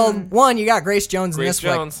 well, one, you got Grace Jones in Grace this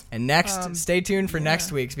flick, Jones. and next, stay tuned for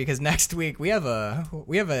next week's because next week we have a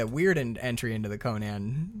weird entry into the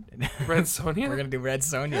Conan. Red Sonja? We're gonna do Red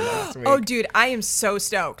Sonja next week. oh, dude, I am so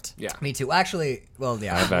stoked. Yeah. Me too. Actually, well,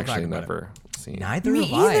 yeah, I've we'll actually talk about never seen it. it. Neither Me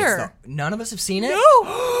have I. It's either. none of us have seen it. No,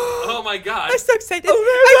 Oh my god. I'm so excited.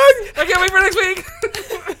 I can't wait for next week.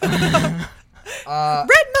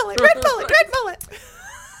 Red mullet, red mullet, red mullet.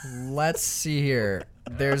 Let's see here.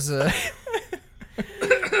 There's a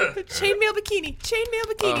Chainmail bikini, chainmail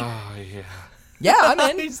bikini. Oh, yeah. yeah, I'm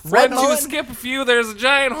in. Once Red you mullet. skip a few, there's a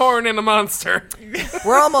giant horn in a monster.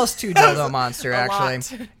 We're almost to Dildo Monster,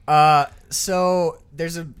 actually. lot. So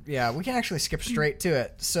there's we can actually skip straight to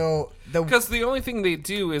it. So Because the only thing they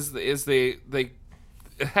do is they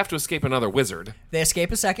have to escape another wizard. they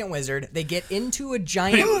escape a second wizard. They get into a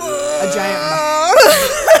giant.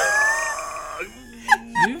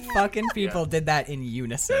 You fucking people did that in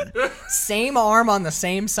unison. Same arm on the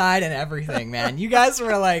same side and everything, man. You guys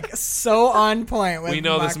were like so on point with We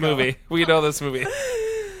know this Mako. movie. We know this movie.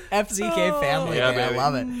 FZK family. Yeah, Day. I baby.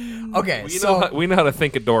 love it. Okay, We know how to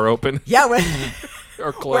think a door open yeah,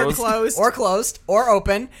 or closed. Closed. or closed or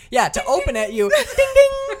open. Yeah, to open it, you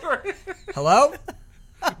ding ding. Hello?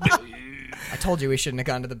 I told you we shouldn't have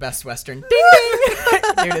gone to the Best Western. Ding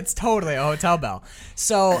ding. Dude, it's totally a hotel bell.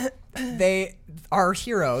 So they are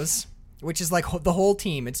heroes, which is like the whole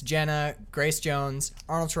team. It's Jenna, Grace Jones,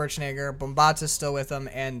 Arnold Schwarzenegger, Bombata's still with them,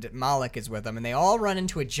 and Malik is with them. And they all run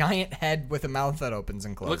into a giant head with a mouth that opens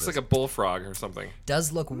and closes. Looks like a bullfrog or something.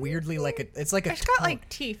 Does look weirdly like it's like a It's got tongue. like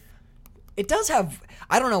teeth. It does have.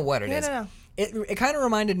 I don't know what it Yeah, is. no. It kind of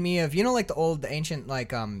reminded me of like the ancient like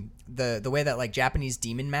the way that like Japanese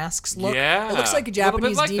demon masks look. Yeah. It looks like a A little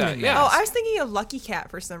bit Japanese like demon that, yeah. mask. Oh, I was thinking of Lucky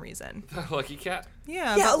Cat for some reason. Lucky cat.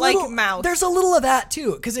 Yeah, yeah, but a like little, mouth. There's a little of that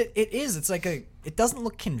too, because it's like it doesn't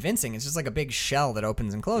look convincing. It's just like a big shell that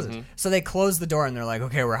opens and closes. Mm-hmm. So they close the door and they're like,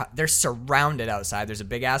 okay, they're surrounded outside. There's a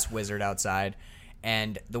big ass wizard outside,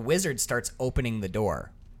 and the wizard starts opening the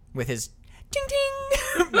door with his ting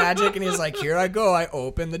ting magic, and he's like, here I go, I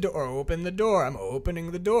open the door, I'm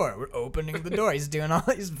opening the door, we're opening the door. He's doing all,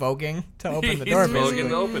 he's voguing to open the door, He's basically. voguing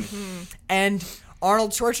to open. And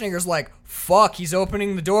Arnold Schwarzenegger's like, fuck, he's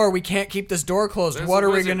opening the door, we can't keep this door closed, There's what a are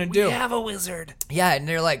we wizard. gonna do? We have a wizard. Yeah, and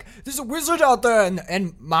they're like, there's a wizard out there,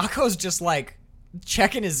 and Mako's just like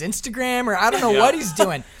checking his Instagram, or I don't know Yeah. what he's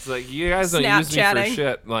doing. It's like, you guys don't use me for Snapchatting.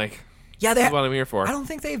 shit. Like, Yeah, this is what I'm here for. I don't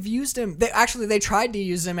think they've used him. They tried to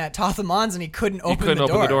use him at Tothamons, and he couldn't open couldn't the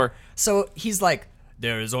open door. the door. So he's like,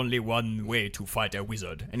 there is only one way to fight a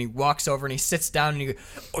wizard. And he walks over and he sits down and he goes,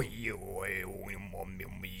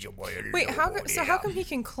 Wait, how come he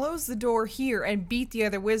can close the door here and beat the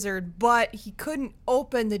other wizard, but he couldn't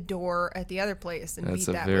open the door at the other place and That's beat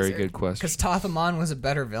a that very wizard? good question. because Tothamon was a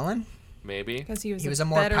better villain? Maybe. Because he He was a a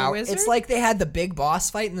more better powerful. wizard. It's like they had the big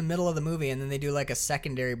boss fight in the middle of the movie, and then they do like a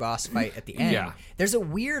secondary boss fight at the end. Yeah. There's a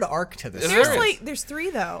weird arc to this. There there's is. story. there's three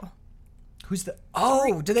though. Who's the?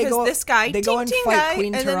 Oh, do they Because go? this guy, They go ting and ting fight guy,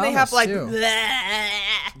 Queen and then they have Tyrannus, like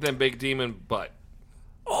too. Then big demon butt.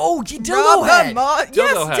 Oh, dildo Rob head. the Mo- yes,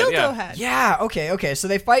 Dildo head, dildo yeah. head. Yeah. Okay. So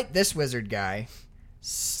they fight this wizard guy.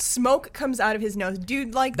 Smoke comes out of his nose,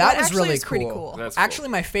 dude. Like That that, is actually really is pretty cool. cool. That's cool. Actually,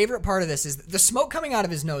 my favorite part of this is the smoke coming out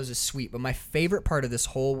of his nose is sweet, but my favorite part of this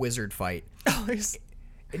whole wizard fight. Oh, there's-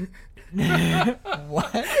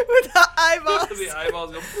 What? with the eyeballs. The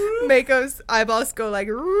eyeballs go. Mako's eyeballs go like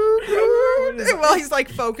while he's like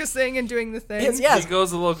focusing and doing the thing. It's, yeah. He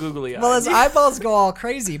goes a little googly eyed. Well, his eyeballs go all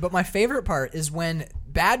crazy, but my favorite part is when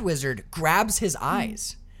Bad Wizard grabs his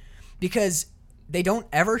eyes, because they don't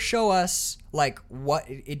ever show us like what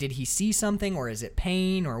did he see something, or is it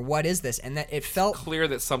pain, or what is this, and that it felt Clear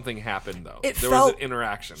that something happened though. It there felt- was an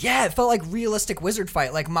interaction. Yeah, it felt like realistic wizard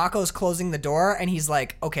fight. Like Mako's closing the door and he's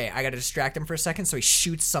like, okay, I gotta distract him for a second. So he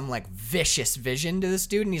shoots some like vicious vision to this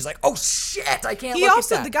dude and he's like, oh shit, I can't He look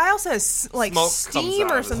also at that. the guy also has like Smoke comes steam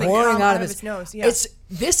out or of his something pouring come out of his, his nose. Yeah.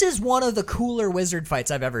 This is one of the cooler wizard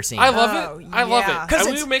fights I've ever seen. I love Oh, it. I love yeah. it. 'Cause And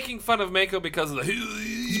we it's- were making fun of Mako because of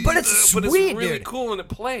the. But it's But sweet, it's really dude. cool and it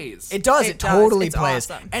plays. It does. It It, does. totally It's plays.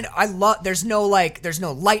 awesome. And I love. There's no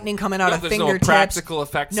lightning coming out No, of there's no fingertips. practical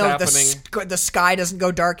effects no, happening. The sky doesn't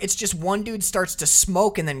go dark. It's just one dude starts to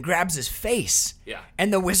smoke and then grabs his face. Yeah.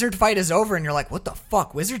 And the wizard fight is over, and you're like, what the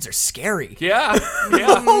fuck? Wizards are scary. Yeah.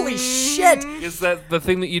 Yeah. Holy shit. Is that the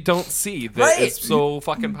thing that you don't see that Right. is so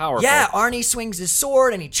fucking powerful? Yeah, Arnie swings his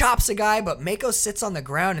sword and he chops a guy, but Mako sits on the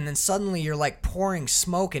ground, and then suddenly you're like pouring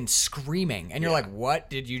smoke and screaming, and you're like, "What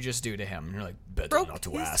did you just do to him?" And you're like, "Better Broke not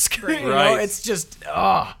to his ask." brain. You know, Right. it's just,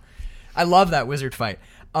 I love that wizard fight.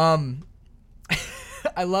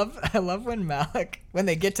 I love when Malik, when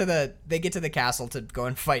they get to the castle to go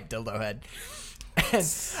and fight Dildo Head.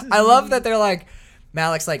 And I love that they're like,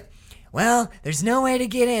 Malik's like, well, there's no way to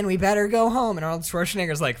get in. We better go home. And Arnold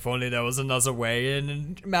Schwarzenegger's like, if only there was another way in.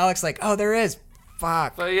 And Malik's like, oh, there is.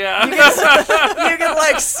 Fuck. But yeah. You can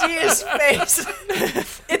like see his face.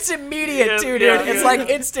 It's immediate Yeah, too, dude. yeah, It's yeah. like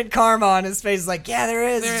instant karma on his face. Like, yeah, there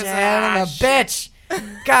is. There is. I'm Ah, a bitch.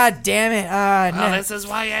 God damn it. No. This is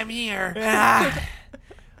why I'm here. Ah.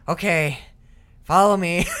 Okay, follow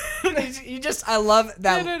me. You just, I love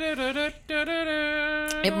that.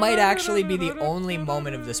 It might actually be the only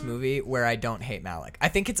moment of this movie where I don't hate Malik. I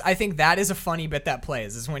think that is a funny bit that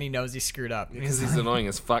plays, is when he knows he screwed up. Because he's annoying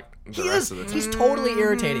as fuck the He rest is. of the time. He's totally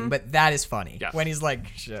irritating, but that is funny. Yeah. When he's like,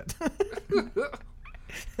 shit.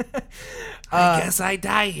 I guess I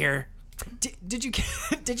die here. Did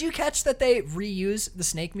you catch that they reuse the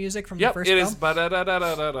snake music from the Yep, first it film? is.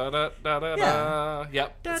 Ba-da-da-da-da-da-da-da-da. Yeah.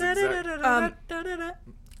 Yep. That's exact.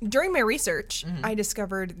 During my research, Mm-hmm. I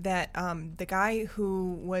discovered that the guy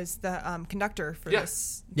who was the conductor for Yeah.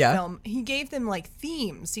 this Yeah. film, he gave them like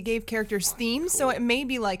themes. He gave characters themes, so it may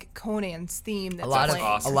be like Conan's theme. That's A lot of playing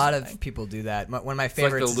awesome. a or lot something. of people do that. One of my It's like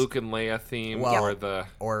favorites, the Luke and Leia theme Well, or the.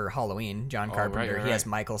 or Halloween. John Carpenter. right, He has right.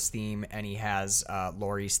 Michael's theme and he has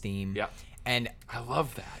Laurie's theme. Yeah. And I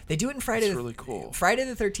love that. they do it in Friday. That's really cool. Friday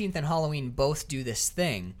the 13th and Halloween both do this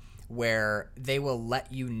thing where they will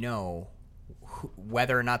let you know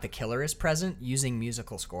whether or not the killer is present using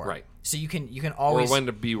musical score. Right. So you can Or always when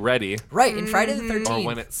to be ready. right in Friday the 13th. Or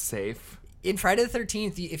when it's safe. In Friday the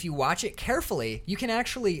 13th, if you watch it carefully, you can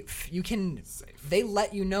actually they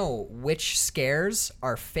let you know which scares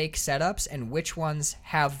are fake setups and which ones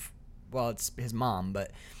have, well, it's his mom, but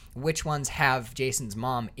which ones have Jason's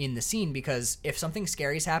mom in the scene, because if something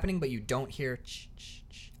scary is happening but you don't hear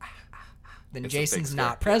then It's a fake Jason's scare.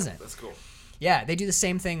 not present. Yeah, that's cool. Yeah, they do the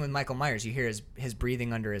same thing with Michael Myers. You hear his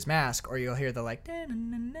breathing under his mask, or you'll hear the like,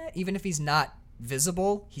 "Da-na-na-na." Even if he's not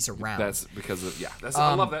visible, he's around. That's because of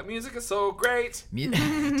I love that music is so great.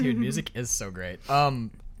 Dude, music is so great.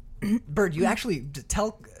 Bird, you actually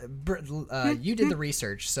you did the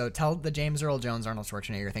research, so tell the James Earl Jones Arnold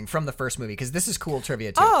Schwarzenegger thing from the first movie, because this is cool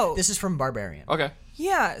trivia too. Oh. This is from Barbarian. Okay.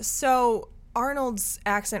 Yeah, so Arnold's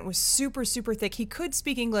accent was super, super thick. He could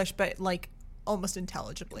speak English, but like almost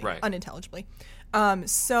unintelligibly.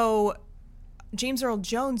 So James Earl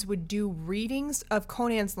Jones would do readings of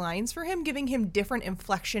Conan's lines for him, giving him different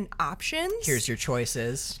inflection options. Here's your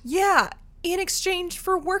choices. Yeah, in exchange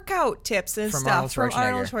for workout tips and From stuff from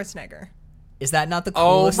Arnold Arnold Schwarzenegger. Is that not the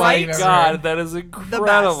Oh coolest my thing you've ever god, heard? that is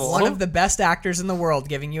incredible. One of the best actors in the world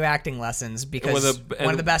giving you acting lessons, because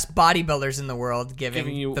one of the best bodybuilders in the world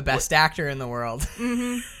giving you the best actor in the world.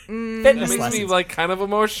 It Fitness makes lessons. me like kind of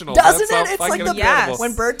emotional. Doesn't That's it? It's how like fucking the incredible.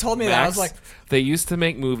 When Bird told me that, I was Max, like, they used to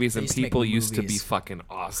make movies and used to make people used to be movies. fucking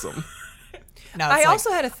awesome. now I it's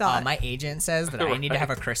also had a thought. My agent says that I need to Right. have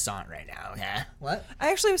a croissant right now. Yeah. What? I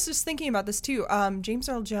actually was just thinking about this too. James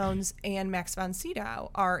Earl Jones and Max von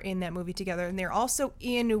Sydow are in that movie together, and they're also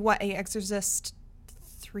in Exorcist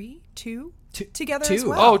 2 together as two.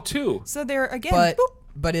 well. Oh, two. So they're again, But boop,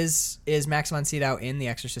 but is Max von Sydow in The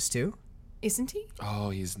Exorcist 2? isn't he? Oh,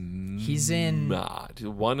 he's in- not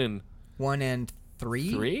 1 and 1 and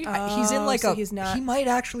 3? 3. He's in like so a. he's not- He might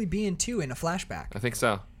actually be in 2 in a flashback. I think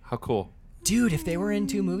so. How cool! Dude, if they were in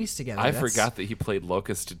 2 movies together, I that's- forgot that he played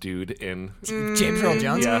Locust Dude in. James Earl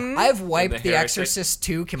Jones. Yeah. I've wiped The The Heretic. Exorcist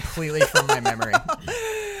 2 completely from my memory.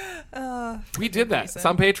 We did that. It's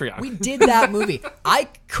on Patreon. We did that movie. I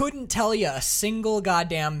couldn't tell you a single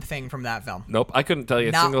goddamn thing from that film. Nope, I couldn't tell you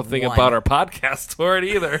a Not single thing one. about our podcast for it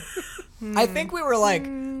either. I think we were like,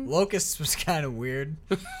 Locust was kind of weird.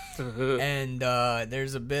 And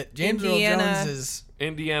there's a bit. James Earl Indiana. Jones is.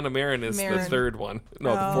 Indiana Marin is the Marin. third one.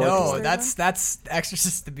 No, the Oh. fourth No, one. that's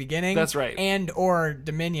Exorcist the beginning. That's right. And or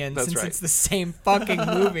Dominion, That's since right. it's the same fucking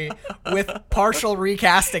movie with partial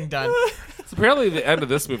recasting done. So apparently, the end of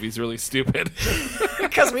this movie is really stupid.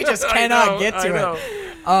 Because we just I cannot know, get I to know. it.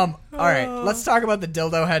 All right, let's talk about the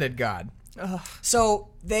dildo-headed god. So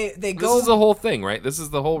they This go. is the whole thing, right? This is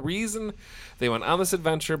the whole reason they went on this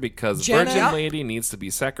adventure, because Jenna- Virgin Yep. Lady needs to be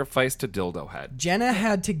sacrificed to Dildo Head. Jenna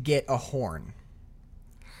had to get a horn.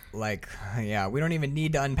 Like, yeah, we don't even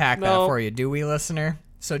need to unpack that No. for you, do we, listener?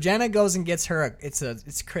 So Jenna goes and gets her. It's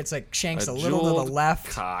like Shanks a little to jeweled the left,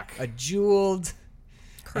 cock. a jeweled.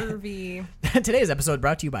 Curvy. Today's episode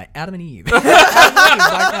brought to you by Adam and Eve.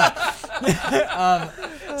 AdamandEve.com.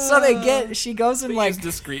 So she goes and They like use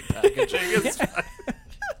discreet packaging. It's fine.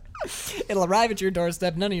 it'll arrive at your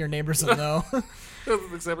doorstep. None of your neighbors will know.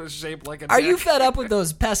 Except it's shaped like a Are dick. you fed up with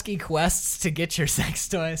those pesky quests to get your sex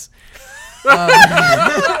toys?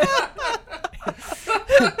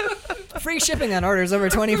 Free shipping on orders over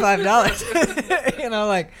 $25. You know,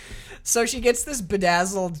 like, so she gets this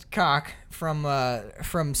bedazzled cock from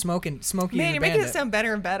Smokey Man, the you're making Bandit. it sound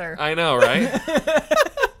better and better. I know, right?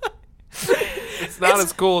 It's not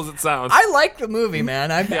as cool as it sounds. I like the movie, man.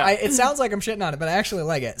 Yeah. It sounds like I'm shitting on it, but I actually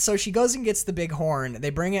like it. So she goes and gets the big horn. They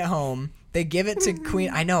bring it home. They give it to Queen.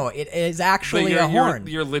 I know it is But actually a horn,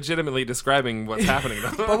 You're legitimately describing what's happening,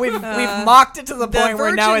 though. but we've mocked it to the point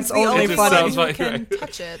where now it's virgin's the only It just funny. sounds one like- who can right.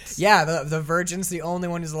 touch it. Yeah, the virgin's the only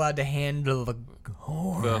one who's allowed to handle the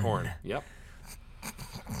horn. The horn. Yep.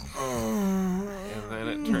 And then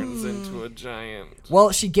it turns into a giant.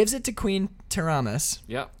 Well, she gives it to Queen Taramis,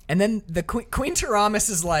 Yep. and then the Queen Taramis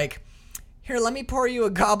is like, "Here, let me pour you a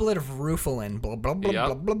goblet of Rufalin." Blah blah blah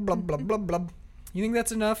Yep. blah blah blah blah blah. You think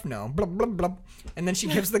that's enough? No. Blah blah blah. And then she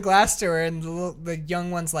gives the glass to her, and the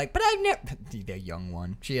young one's like, "But I've never." The young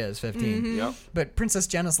one, she is 15. Yep. But Princess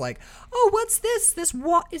Jenna's like, "Oh, what's this? This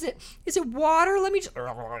is it water? Let me just."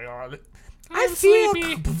 I feel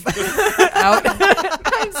sleepy. out.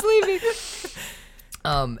 I'm sleepy.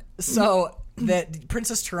 So that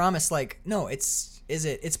Princess Taramis, like, no, it's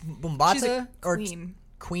Bumbata She's a or queen.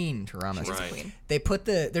 Queen Taramis. Right. Queen. They put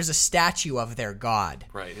there's a statue of their god.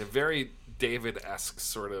 Right. A very David-esque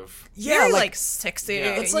sort of. Very, like sexy.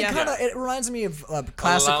 Yeah. It's like yeah. kind of. It reminds me of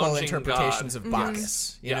classical lounging interpretations god. of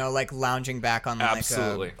Bacchus. You Yeah. know, like lounging back on like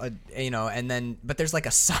Absolutely. and then but there's like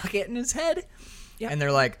a socket in his head, Yep. and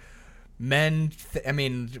they're like. Men,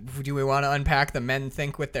 do we want to unpack the men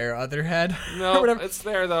think with their other head? Or No, whatever? it's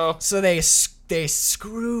there though. So they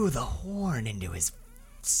screw the horn into his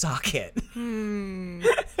socket.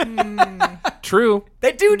 True.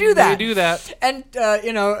 They do that. They do that.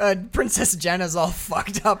 And Princess Jenna's all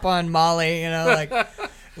fucked up on Molly. like I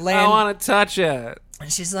laying. want to touch it.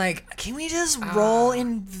 And she's like, "Can we just roll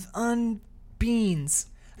in on beans?"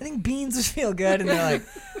 I think beans would feel good. And they're like,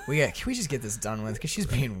 can we just get this done with? Because she's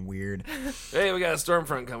being weird. Hey, we got a storm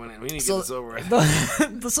front coming in. We need to get this over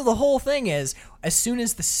with. So the whole thing is, as soon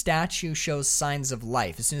as the statue shows signs of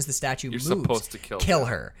life, as soon as the statue moves, supposed to kill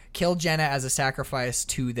her. Kill Jenna as a sacrifice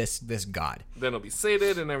to this god. Then it'll be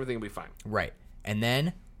sated and everything will be fine. Right. And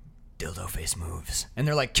then Dildo Face moves. And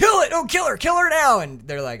they're like, kill it! Oh, kill her now! And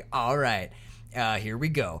they're like, all right. Here we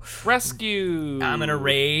go. Rescue. I'm going to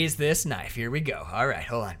raise this knife. Here we go. All right,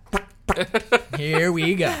 hold on. Here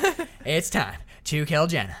we go. It's time to kill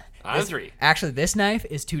Jenna. On 3. Actually, this knife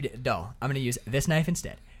is too dull. I'm going to use this knife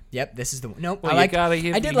instead. Yep, this is the one. Nope. Well, you gotta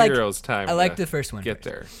give the heroes time. I like the first one. Get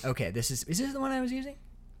there. Okay, is this the one I was using?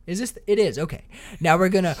 It is. Okay. Now we're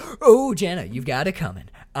going to, oh, Jenna, you've got it coming.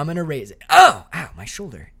 I'm going to raise it. Oh, ow, my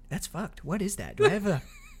shoulder. That's fucked. What is that? Do I have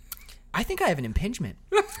I think I have an impingement.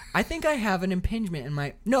 I think I have an impingement in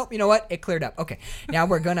my... Nope, you know what? It cleared up. Okay, now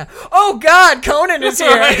we're gonna... Oh, God, Conan is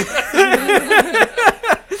here!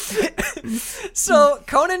 So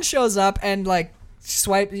Conan shows up and, like,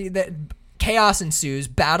 chaos ensues,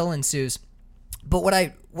 battle ensues. But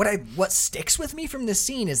what sticks with me from this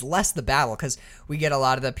scene is less the battle, because we get a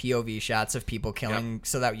lot of the POV shots of people killing,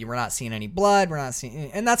 so that we're not seeing any blood,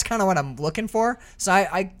 and that's kind of what I'm looking for. So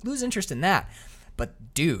I lose interest in that.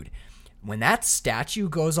 But, dude... When that statue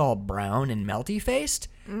goes all brown and melty-faced,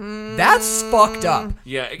 that's fucked up.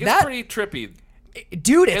 Yeah, it gets pretty trippy.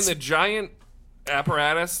 Dude, and the giant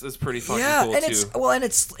apparatus is pretty fucking cool, and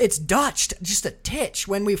too. it's Dutched just a titch.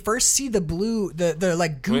 When we first see the blue, the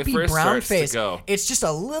like goopy brown face, it's just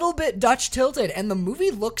a little bit Dutch tilted, and the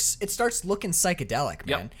movie starts looking psychedelic,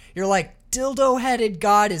 man. Yep. You're like, dildo-headed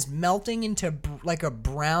god is melting into like a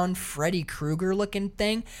brown Freddy Krueger looking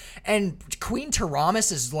thing, and Queen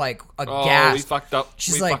Taramis is like aghast. We fucked up.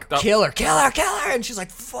 She's like, kill her, and she's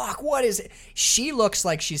like, fuck, what is it? She looks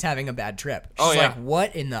like she's having a bad trip. She's like,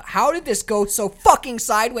 what in the? How did this go so fucking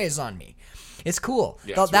sideways on me? It's cool.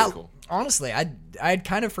 Yeah, it's really cool. Honestly, I'd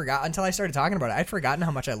kind of forgot until I started talking about it. I'd forgotten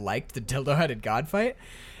how much I liked the dildo-headed god fight.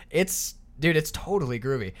 It's totally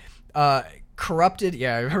groovy. Corrupted,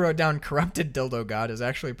 yeah, I wrote down corrupted dildo god is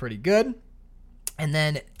actually pretty good. And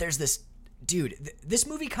then there's this, dude, this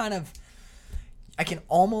movie kind of, I can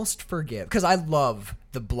almost forgive, because I love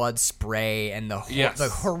the blood spray and the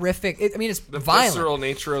horrific, it's the violent. visceral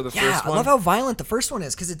nature of the first one. Yeah, I love how violent the first one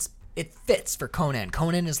is, because it fits for Conan.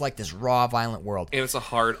 Conan is like this raw, violent world. And it's a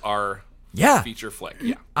hard R feature flick.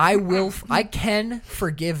 Yeah. I can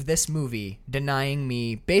forgive this movie denying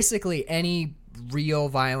me basically any real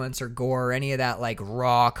violence or gore or any of that like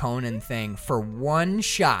raw Conan thing for one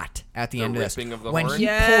shot at the end of this. Ripping of the when horn? he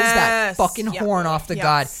pulls that fucking horn off the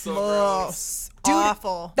god. So gross. Dude,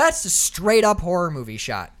 awful. That's a straight up horror movie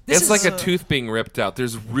shot. It's like a tooth being ripped out.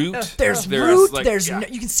 There's root. There's root. Like,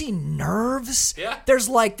 you can see nerves. Yeah. There's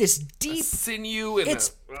like this deep sinew. And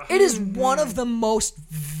it is one of the most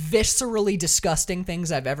viscerally disgusting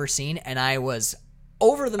things I've ever seen, and I was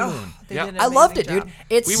over the moon. I loved it, dude.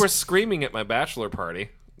 We were screaming at my bachelor party.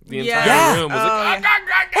 The entire room was like,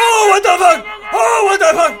 oh, what the fuck? Oh, what the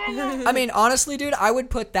fuck? I mean, honestly, dude, I would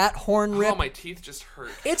put that horn rip. Oh, my teeth just hurt.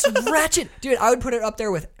 It's wretched. Dude, I would put it up there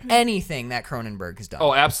with anything that Cronenberg has done.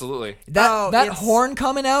 Oh, absolutely. That horn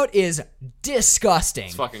coming out is disgusting.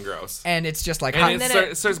 It's fucking gross. And it's just like... And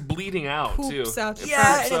it starts bleeding out, too.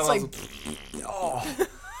 Yeah, and it's like... oh.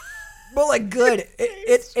 But, like, good.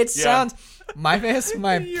 It sounds... My face?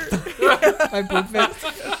 My poop face?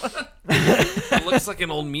 It looks like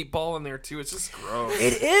an old meatball in there, too. It's just gross.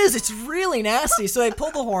 It is. It's really nasty. So they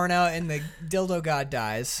pull the horn out, and the dildo god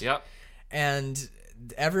dies. Yep. And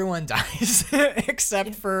everyone dies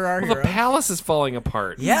except for our hero. The palace is falling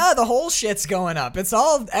apart. Yeah, the whole shit's going up.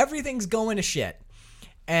 Everything's going to shit.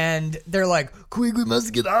 And they're like, quick, we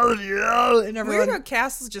must get out of here. And everyone, weird how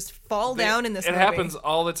castles just fall down in this movie. It happens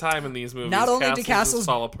all the time in these movies. Not only do castles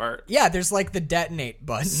fall apart. Yeah, there's like the detonate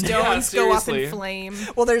button. Stones go up in flame.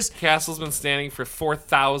 Well, there's... Castle's been standing for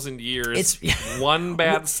 4,000 years. One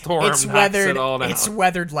bad storm knocks it all down. It's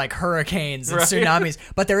weathered like hurricanes and tsunamis.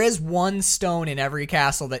 But there is one stone in every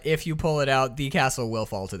castle that if you pull it out, the castle will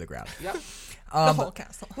fall to the ground. Yep. The whole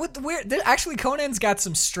castle. Actually, Conan's got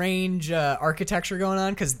some strange architecture going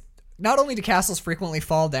on, because not only do castles frequently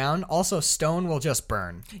fall down, also stone will just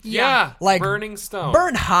burn. Yeah, like burning stone.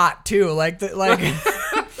 Burn hot too, like like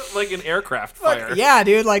an aircraft fire. Yeah,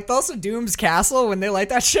 dude. Like Thulsa Doom's castle, when they light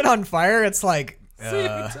that shit on fire, it's like. Save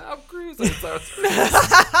me, Tom Cruise. Save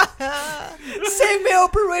me,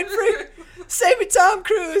 Oprah Winfrey. Save me, Tom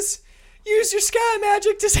Cruise. Use your sky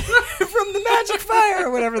magic to save from the magic fire,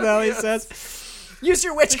 or whatever the hell he says. Use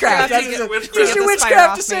your witchcraft. Use your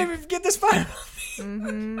witchcraft to save me. Get this fire off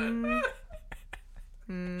me.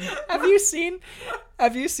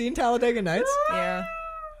 Have you seen Talladega Nights? Yeah.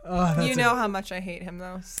 Oh, that's You know how much I hate him,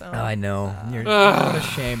 though. So I know. What a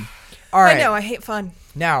shame. All right. I know I hate fun.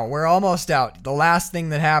 Now we're almost out. The last thing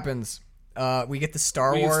that happens, we get the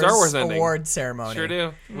Star We get Wars, Star Wars ending. award ceremony. Sure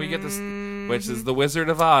do. We get this, which is the Wizard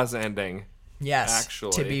of Oz ending. Yes.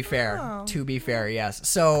 Actually. To be fair. Oh. To be fair, yes.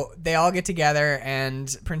 So they all get together,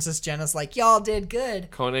 and Princess Jenna's like, "Y'all did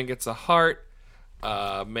good." Conan gets a heart.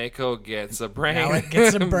 Mako gets a brain. Malik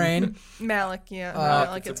gets a brain. Malik, yeah.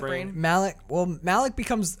 Malik gets gets a a brain. Malik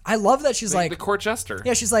becomes. I love that she's like, the court jester.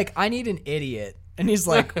 yeah, she's like, I need an idiot, and he's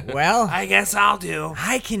like, well, I guess I'll do.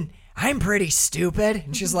 I'm pretty stupid,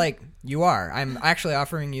 and she's like, you are. I'm actually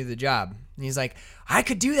offering you the job, and he's like, I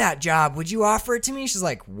could do that job. Would you offer it to me? She's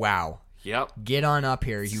like, wow. Yep. Get on up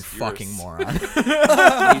here, you fucking moron.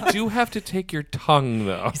 You do have to take your tongue,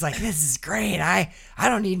 though. He's like, this is great. I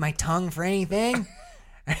don't need my tongue for anything.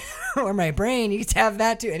 Or my brain. You get to have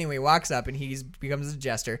that too. Anyway, walks up and he becomes a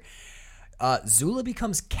jester. Zula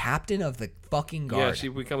becomes captain of the fucking guard. Yeah, she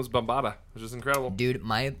becomes Bombada, which is incredible. Dude,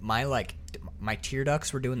 my tear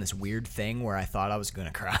ducts were doing this weird thing where I thought I was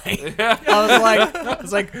gonna cry. I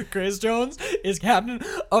was like, Grace Jones is captain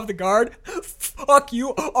of the guard. Fuck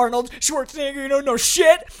you, Arnold Schwarzenegger. You don't know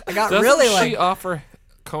shit. I got Doesn't really she offer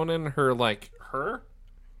Conan her?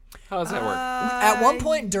 How does that work? at one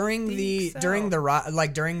point during so. during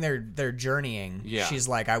their journeying, Yeah. she's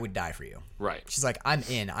like, I would die for you. Right. She's like, I'm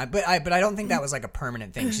in. But I don't think that was like a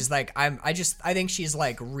permanent thing. She's like, I think she's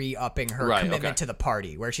like re-upping her Right, commitment okay. to the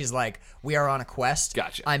party, where she's like, we are on a quest.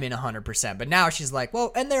 Gotcha. I'm in 100%. But now she's like,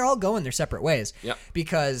 well, and they're all going their separate ways. Yep.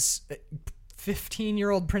 Because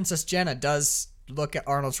 15-year-old Princess Jenna does look at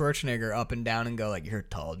Arnold Schwarzenegger up and down and go like, you're a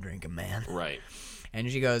tall drinking man. Right. And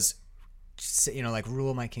she goes, like,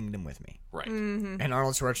 rule my kingdom with me. Right. And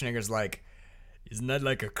Arnold Schwarzenegger's like, isn't that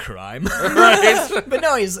like a crime? Right. But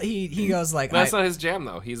no, he goes like, That's not his jam,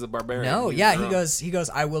 though. He's a barbarian. no, He's yeah, his own. he goes,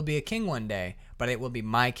 I will be a king one day, but it will be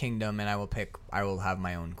my kingdom, and I will have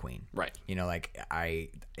my own queen. Right. You know, like, I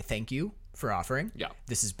thank you for offering. Yeah.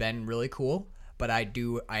 This has been really cool, but I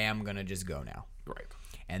am gonna just go now. Right.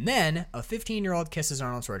 And then a 15-year-old kisses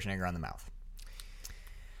Arnold Schwarzenegger on the mouth.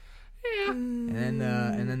 Yeah.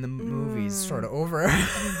 And then the movie's sort of over.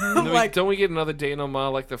 Don't we get another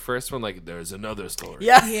denouement like the first one? Like, there's another story.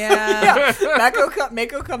 Yeah. Yeah.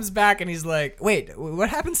 Mako comes back and he's like, wait, what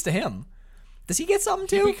happens to him? Does he get something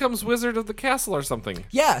He too? becomes wizard of the castle or something.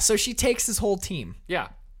 Yeah, so she takes his whole team. Yeah.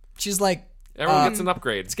 She's like, Everyone gets an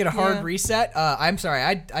upgrade. let's get a hard Yeah. reset. I'm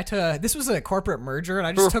sorry, this was a corporate merger and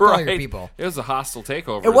I just took all your Right. people. It was a hostile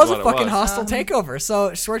takeover. It was a what fucking was. hostile takeover.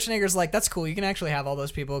 So Schwarzenegger's like, that's cool. You can actually have all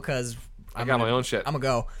those people because I got my own shit. I'm gonna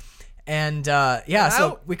go. And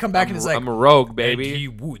so we come back and it's like, I'm a rogue, baby. and he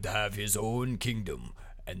would have his own kingdom,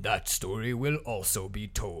 and that story will also be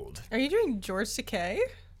told. Are you doing George Takei?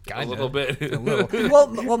 A little bit. A little.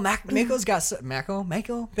 Well, Mako's got Mako.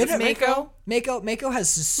 It's Mako. Mako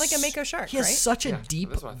has this, Like a Mako shark, He has right? such a deep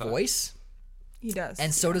that's what I thought. voice, He does.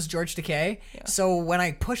 and so does George Takei. So when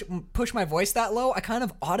I push my voice that low, I kind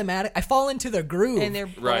of I fall into the groove. and they're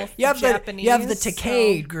both Right. you have Japanese. the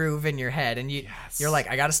Takei so- groove in your head, and you're like,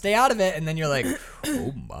 I got to stay out of it, and then you're like,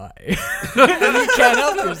 oh my, and you can't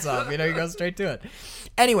help yourself. You know, you go straight to it.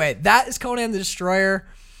 Anyway, that is Conan the Destroyer.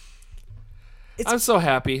 I'm so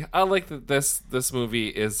happy. I like that this movie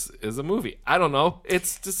is a movie. I don't know.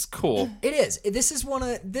 It's just cool. It is.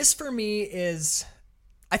 This for me is.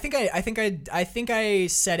 I think I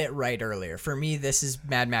said it right earlier. For me, this is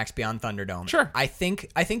Mad Max Beyond Thunderdome. Sure. I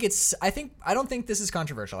don't think this is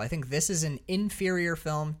controversial. I think this is an inferior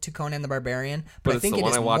film to Conan the Barbarian, but I it's think the it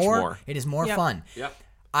one is I watch more. It is more Yep. fun. Yep.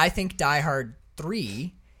 I think Die Hard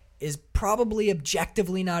 3 is probably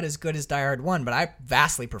objectively not as good as Die Hard 1, but I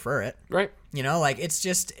vastly prefer it. Right. You know, like, it's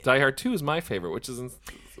just Die Hard 2 is my favorite, which is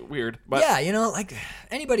weird. But yeah, you know, like,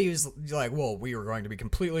 anybody who's like, well, we were going to be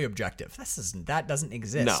completely objective. That doesn't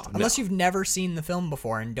exist. No, Unless no. you've never seen the film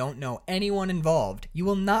before and don't know anyone involved, you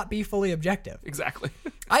will not be fully objective. Exactly.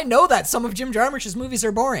 I know that some of Jim Jarmusch's movies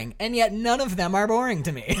are boring, and yet none of them are boring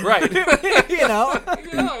to me. Right. You know?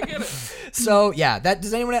 Yeah, I get it. So, yeah,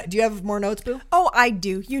 do you have more notes, Boo? Oh, I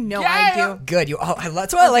do. You know I do. Good.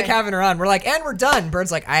 That's why I like Okay. having her on. We're like, and we're done.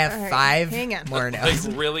 Bird's like, I have All right, 5 hang on. more Like notes.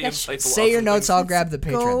 really insightful. Say your awesome notes, things. I'll grab the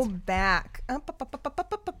patrons. Go back.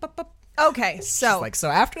 Okay, so So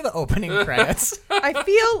after the opening credits. I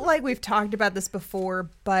feel like we've talked about this before,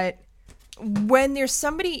 but when there's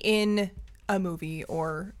somebody in a movie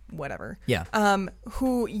or whatever, Yeah.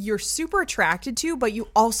 who you're super attracted to, but you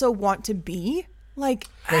also want to be, like,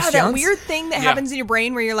 Grace that Jones? weird thing that Yeah. happens in your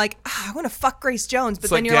brain where you're like, I want to fuck Grace Jones, but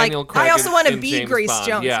It's then like you're Daniel like, Craig I also in- want to in be James Grace Bond.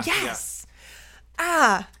 Jones. Yeah, Yes.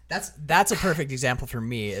 That's a perfect example for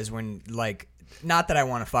me is when like not that I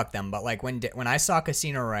want to fuck them, but like when I saw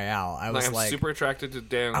Casino Royale, I was I'm like super attracted to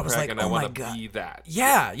Dan was Craig, like, and I oh my want to God. be that.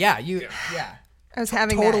 yeah, I was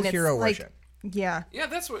having total that, and it's hero like, worship. Yeah. Yeah,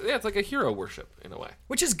 that's what. Yeah, it's like a hero worship in a way.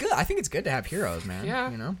 Which is good. I think it's good to have heroes, man.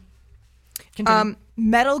 Yeah. You know? Continue.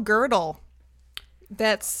 Metal girdle.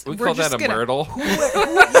 That's We we're call just that a gonna, myrtle.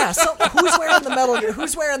 Yeah, so who's wearing the metal?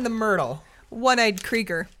 Who's wearing the myrtle? One-eyed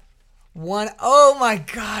Krieger. Oh my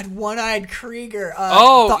God, One-Eyed Krieger.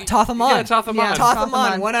 Tothamon. Yeah, Tothamon. Yeah. Tothamon,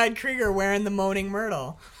 Tothamon. One-Eyed Krieger wearing the moaning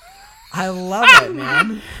myrtle. I love it,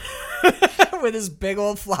 man. With his big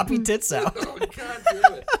old floppy tits out. Oh God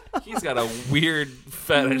damn it! He's got a weird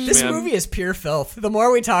fetish, This man. movie is pure filth. The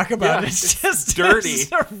more we talk about Yeah, it, it's just dirty.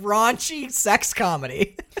 it's a raunchy sex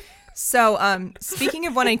comedy. So, speaking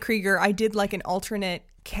of One-eyed Krieger, I did like an alternate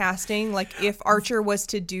casting, like if Archer was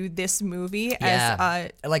to do this movie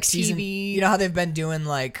as a like season. TV. You know how they've been doing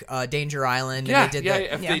like Danger Island, Yeah, and they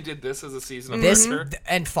did if the, they did this as a season of this Archer.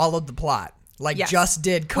 and followed the plot, like Yes. just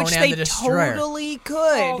did Conan which they the Destroyer. totally could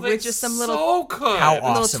Oh, they with just some little. so could. How little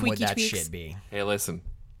awesome would tweaky that tweaks. shit be? Hey, listen,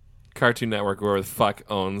 Cartoon Network, where the fuck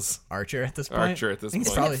owns Archer at this point. Archer at this I think it's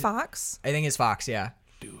point? probably. Fox. I think it's Fox. Yeah.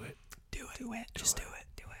 Do it. Do it. Just do it.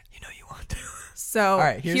 Do it. You know you want to. So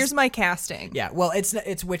right, here's my casting. Yeah. Well,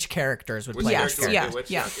 it's which characters would play Yes, which character. yeah. Okay,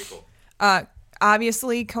 which, okay, cool.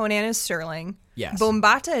 Obviously, Conan is Sterling. Yes.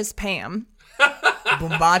 Bombata is Pam.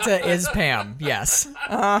 Bumbata is Pam. Yes.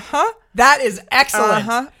 That is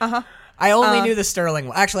excellent. I only knew the Sterling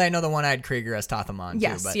one. Actually, I know the One-Eyed Krieger as Tothamon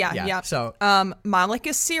Yes, too. But yeah. So Malik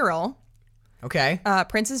is Cyril. okay.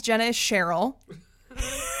 Princess Jenna is Cheryl.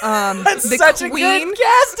 That's the such a queen- good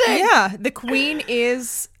casting. Yeah, the queen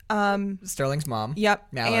is Sterling's mom. yep.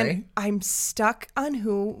 Mallory. And I'm stuck on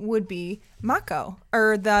who would be Mako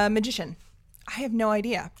or the magician. I have no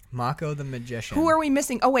idea. Mako the magician. Who are we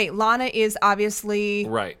missing? Oh wait, Lana is obviously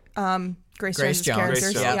Right. Grace Grace Jones' Jones. characters.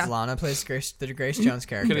 Grace Yeah, Jones. Lana plays the Grace Jones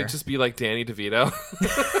character. Can it just be like Danny DeVito?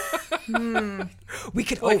 we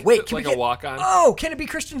could. Like, oh wait, can like we a get, walk-on? Oh, can it be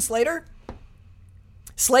Christian Slater?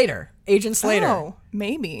 Agent Slater. Oh,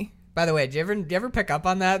 maybe. By the way, do you ever pick up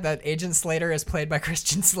on that Agent Slater is played by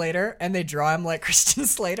Christian Slater, and they draw him like Christian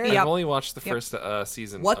Slater? I've only watched the first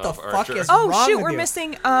season. What the of fuck Archer. is- Oh wrong shoot, with we're you?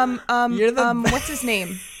 missing You're the what's his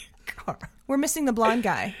name? We're missing the blonde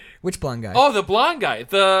guy. Which blonde guy? Oh, the blonde guy.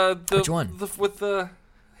 The Which one? with the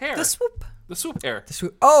hair. The swoop. The swoop hair.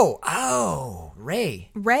 Oh, Ray.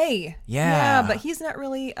 Ray. Yeah. but he's not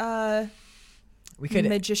really a We could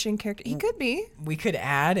magician character. He could be.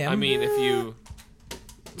 add him. I mean, if you.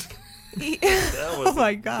 Oh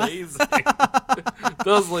my god. Amazing.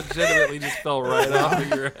 Those legitimately just fell right off of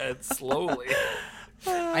your head slowly.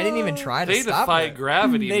 I didn't even try to They stop defy it.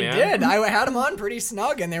 gravity, They man. did. I had them on pretty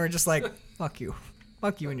snug, and they were just like, "Fuck you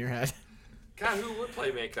in your head." God, who would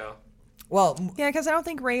play Mako? Well, Yeah, because I don't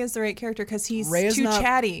think Ray is the right character because he's Ray is too not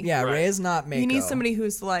chatty. Yeah, Right. Ray is not Mako. You need somebody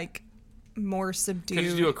who's like more subdued. Could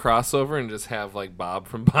you do a crossover and just have like Bob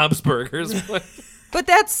from Bob's Burgers? play? But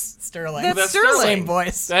that's Sterling. That's Sterling. Same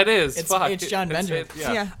voice. That is. It's- fuck. it's John Benjamin.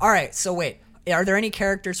 yeah. yeah. All right, so wait, are there any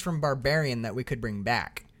characters from Barbarian that we could bring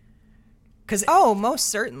back? Because Oh, most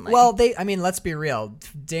certainly. well, let's be real.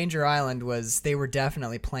 Danger Island they were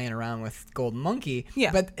definitely playing around with Golden Monkey.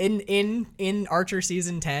 Yeah. But in Archer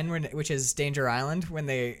season 10, which is Danger Island,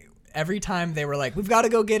 every time they were like, we've got to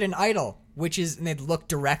go get an idol, and they'd look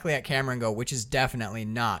directly at camera and go, which is definitely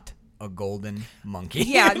not a golden monkey.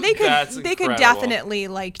 yeah, they could That's could incredible. definitely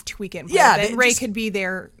like tweak it. Yeah, Yeah, they Ray just- could be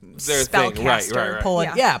their thing. spellcaster.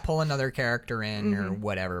 Right. pull another character in or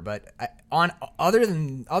whatever. But other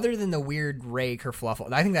than the weird Ray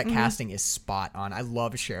kerfluffle, I think that casting is spot on. I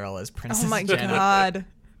love Cheryl as Princess Oh my Jenna. god.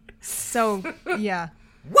 So yeah.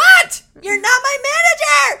 What? You're not my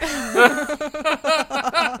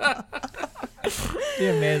manager. Be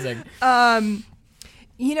amazing. And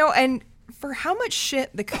for how much shit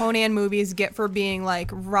the Conan movies get for being like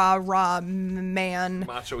rah man.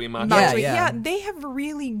 Macho-y macho. macho- Yeah. they have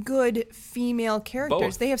really good female characters.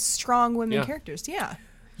 Both. They have strong women Yeah. characters. Yeah.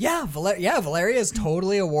 Yeah, Valeria is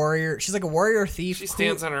totally a warrior. She's like a warrior thief. She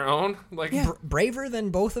stands on her own. Like, Yeah. braver than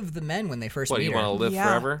both of the men when they first what, meet you her. want to live Yeah.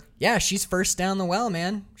 forever? Yeah, she's first down the well,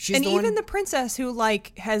 man. She's And the even one. the princess who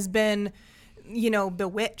like has been,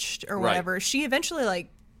 bewitched or Right. whatever, she eventually like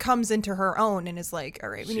comes into her own and is like, all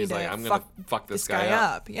right, we She's need like, to I'm gonna fuck this guy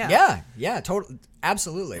up. Yeah. Totally,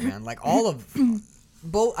 absolutely, man. Like all of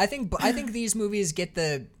both. I think these movies get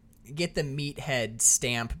the meathead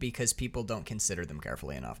stamp because people don't consider them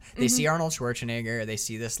carefully enough. They see Arnold Schwarzenegger, they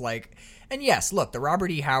see this and yes, look, the Robert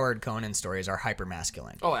E. Howard Conan stories are hyper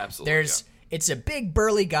masculine. Oh, absolutely. It's a big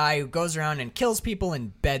burly guy who goes around and kills people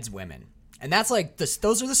and beds women. And that's like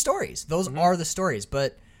those are the stories. Those are the stories.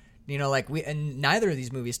 But and neither of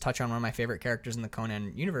these movies touch on one of my favorite characters in the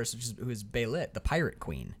Conan universe, who is Baylit, the pirate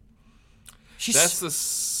queen. That's the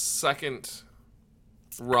second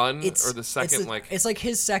run, or the second it's like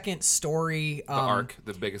his second story. The arc,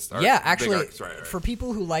 the biggest arc. Yeah, actually, big arcs, right. For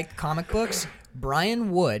people who like comic books,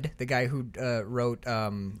 Brian Wood, the guy who wrote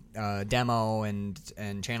Demo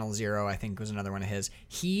and Channel Zero, I think was another one of his.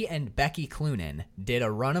 He and Becky Cloonan did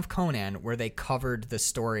a run of Conan where they covered the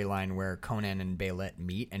storyline where Conan and Baylit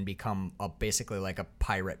meet and become basically like a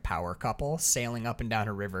pirate power couple sailing up and down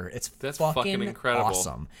a river. That's fucking incredible.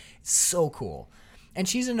 Awesome. It's so cool. And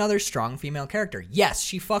she's another strong female character. Yes,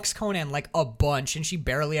 she fucks Conan like a bunch, and she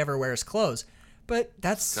barely ever wears clothes. But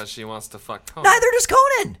that's because she wants to fuck Conan. Neither does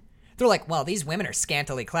Conan. They're like, well, these women are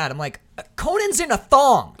scantily clad. I'm like, Conan's in a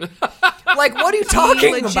thong. Like, what are you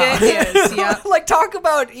talking about? Is, yeah. Like, talk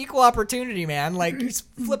about equal opportunity, man. Like, you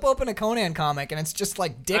flip open a Conan comic, and it's just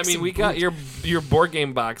like dicks. I mean, we got your board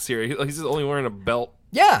game box here. He's only wearing a belt.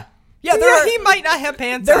 Yeah. Yeah, he might not have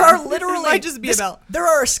pants. There on. are literally It might just be a belt. There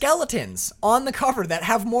are skeletons on the cover that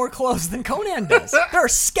have more clothes than Conan does. There are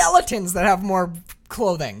skeletons that have more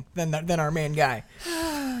clothing than our main guy.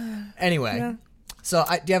 Anyway, Yeah. So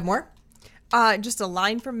do you have more? Just a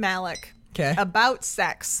line from Malik. 'Kay. About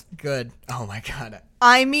sex. Good. Oh my god.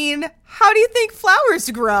 I mean, how do you think flowers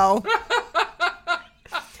grow?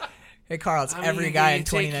 Hey Carl, it's I mean, every guy in you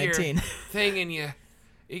take 2019. your thing and you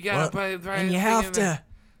gotta Well, put right and you thing have in to, there.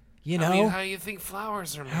 you know, I mean, how you think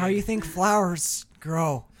flowers are made? how you think flowers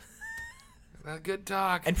grow. A good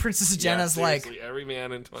talk. And Princess Yeah, Jenna's like, seriously, every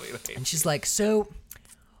man in 2019. and she's like, so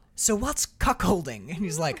what's cuckolding? And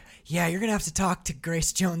he's like, yeah, you're gonna have to talk to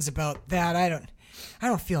Grace Jones about that. I don't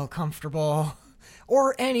feel comfortable,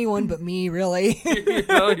 or anyone but me, really. You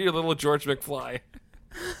know, your little George McFly.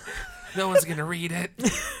 No one's gonna read it.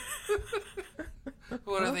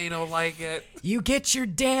 What if they don't like it? You get your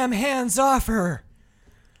damn hands off her.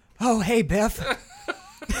 Oh, hey, Biff.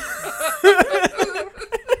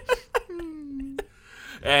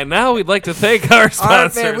 And now we'd like to thank our All right,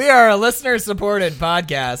 sponsors. man, we are a listener-supported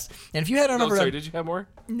podcast. And if you head on Oh, over sorry, to... did you have more?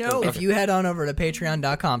 No. If you head on over to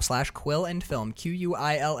patreon.com/QuillAndFilm,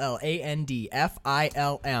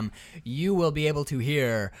 QuillandFilm, you will be able to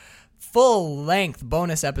hear full-length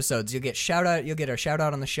bonus episodes. You'll get a shout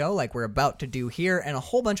out on the show like we're about to do here, and a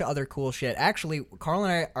whole bunch of other cool shit. Actually, Carl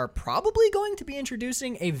and I are probably going to be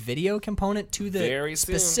introducing a video component to Very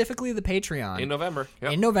soon. specifically the Patreon. In November.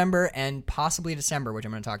 Yep. In November and possibly December, which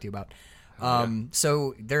I'm going to talk to you about.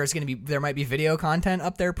 So there might be video content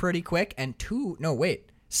up there pretty quick, and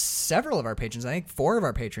several of our patrons, I think 4 of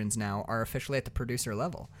our patrons now, are officially at the producer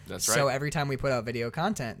level. That's So right. every time we put out video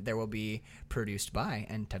content, there will be produced by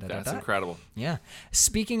and That's incredible. Yeah.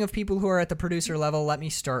 Speaking of people who are at the producer level, let me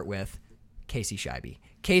start with Casey Scheibe.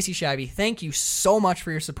 Casey Scheibe, thank you so much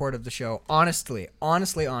for your support of the show. Honestly,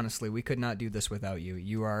 we could not do this without you.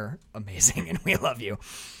 You are amazing, and we love you.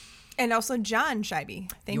 And also John Scheibe.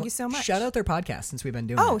 Thank you so much. Shout out their podcast since we've been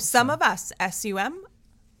doing Oh, it. some of us. SUM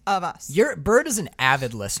of us. Bird is an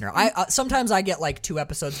avid listener. Sometimes I get like 2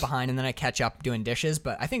 episodes behind and then I catch up doing dishes,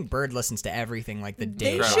 but I think Bird listens to everything like the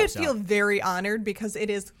day. They it should drops feel out. very honored because it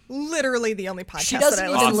is literally the only podcast She doesn't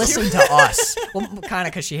that I even listen listen to us. Well, kind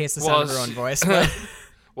of because she hates the sound of her own voice. But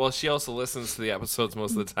Well, she also listens to the episodes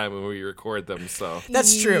most of the time when we record them, so.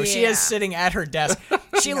 that's true. She Yeah. is sitting at her desk.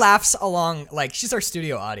 She laughs along like she's our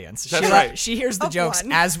studio audience. That's right. She hears the Of jokes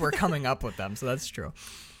one. as we're coming up with them, so that's true.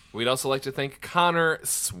 We'd also like to thank Connor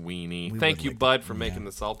Sweeney. Thank you, Bud, for making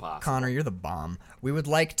this all possible. Connor, you're the bomb. We would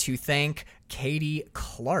like to thank Katie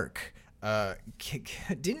Clark. Was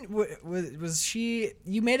she?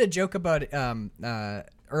 You made a joke about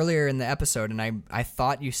earlier in the episode, and I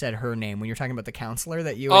thought you said her name when you were talking about the counselor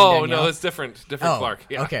that you. Oh, and no, Danielle- it's different. Oh, Clark.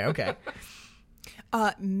 Yeah. Okay.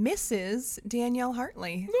 Mrs. Danielle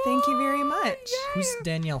Hartley. Thank you very much. Who's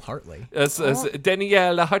Danielle Hartley? It's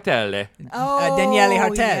Daniele Hartelli. Oh, Daniele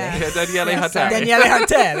Hartelli. yeah. Yeah, Daniele Hartelli. Danielle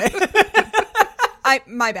Hartelli.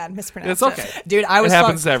 My bad, mispronounced. It's okay. Dude, I was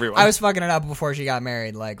happens to everyone. I was fucking it up before she got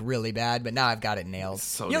married, like really bad, but now I've got it nailed.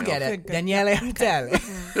 So You'll nailed. get it. Good. Daniele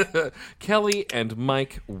Hartelli. Kelly and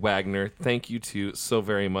Mike Wagner, thank you two so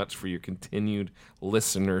very much for your continued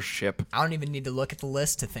listenership. I don't even need to look at the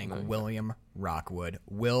list to thank William Rockwood.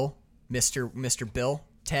 Mr. Bill,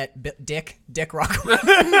 Ted, Dick Rockwood.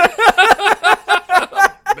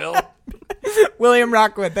 Bill. William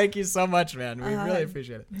Rockwood, thank you so much, man. We really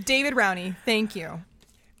appreciate it. David Rowney, thank you.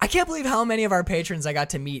 I can't believe how many of our patrons I got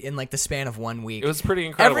to meet in like the span of 1 week. It was pretty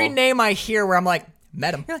incredible. Every name I hear where I'm like,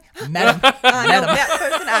 Met him. You're like, Met him. I Met know him. that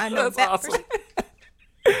person. I know That's that awesome. person.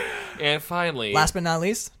 And finally, Last but not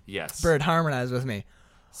least, yes, Bird, harmonize with me.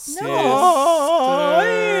 Sister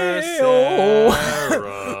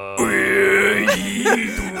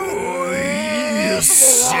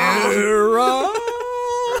Sarah.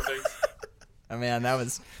 Oh man, that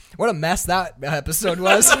was what a mess that episode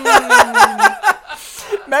was.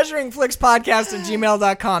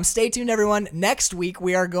 measuringflixpodcast@gmail.com. Stay tuned, everyone. Next week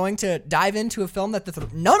we are going to dive into a film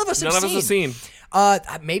that none of us have seen.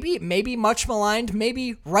 Maybe much maligned,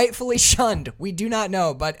 maybe rightfully shunned. We do not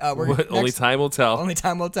know, but Only time will tell. Only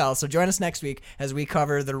time will tell. So join us next week as we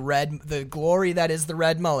cover the glory that is the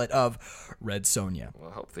red mullet of Red Sonja.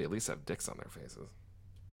 Well, I hope they at least have dicks on their faces.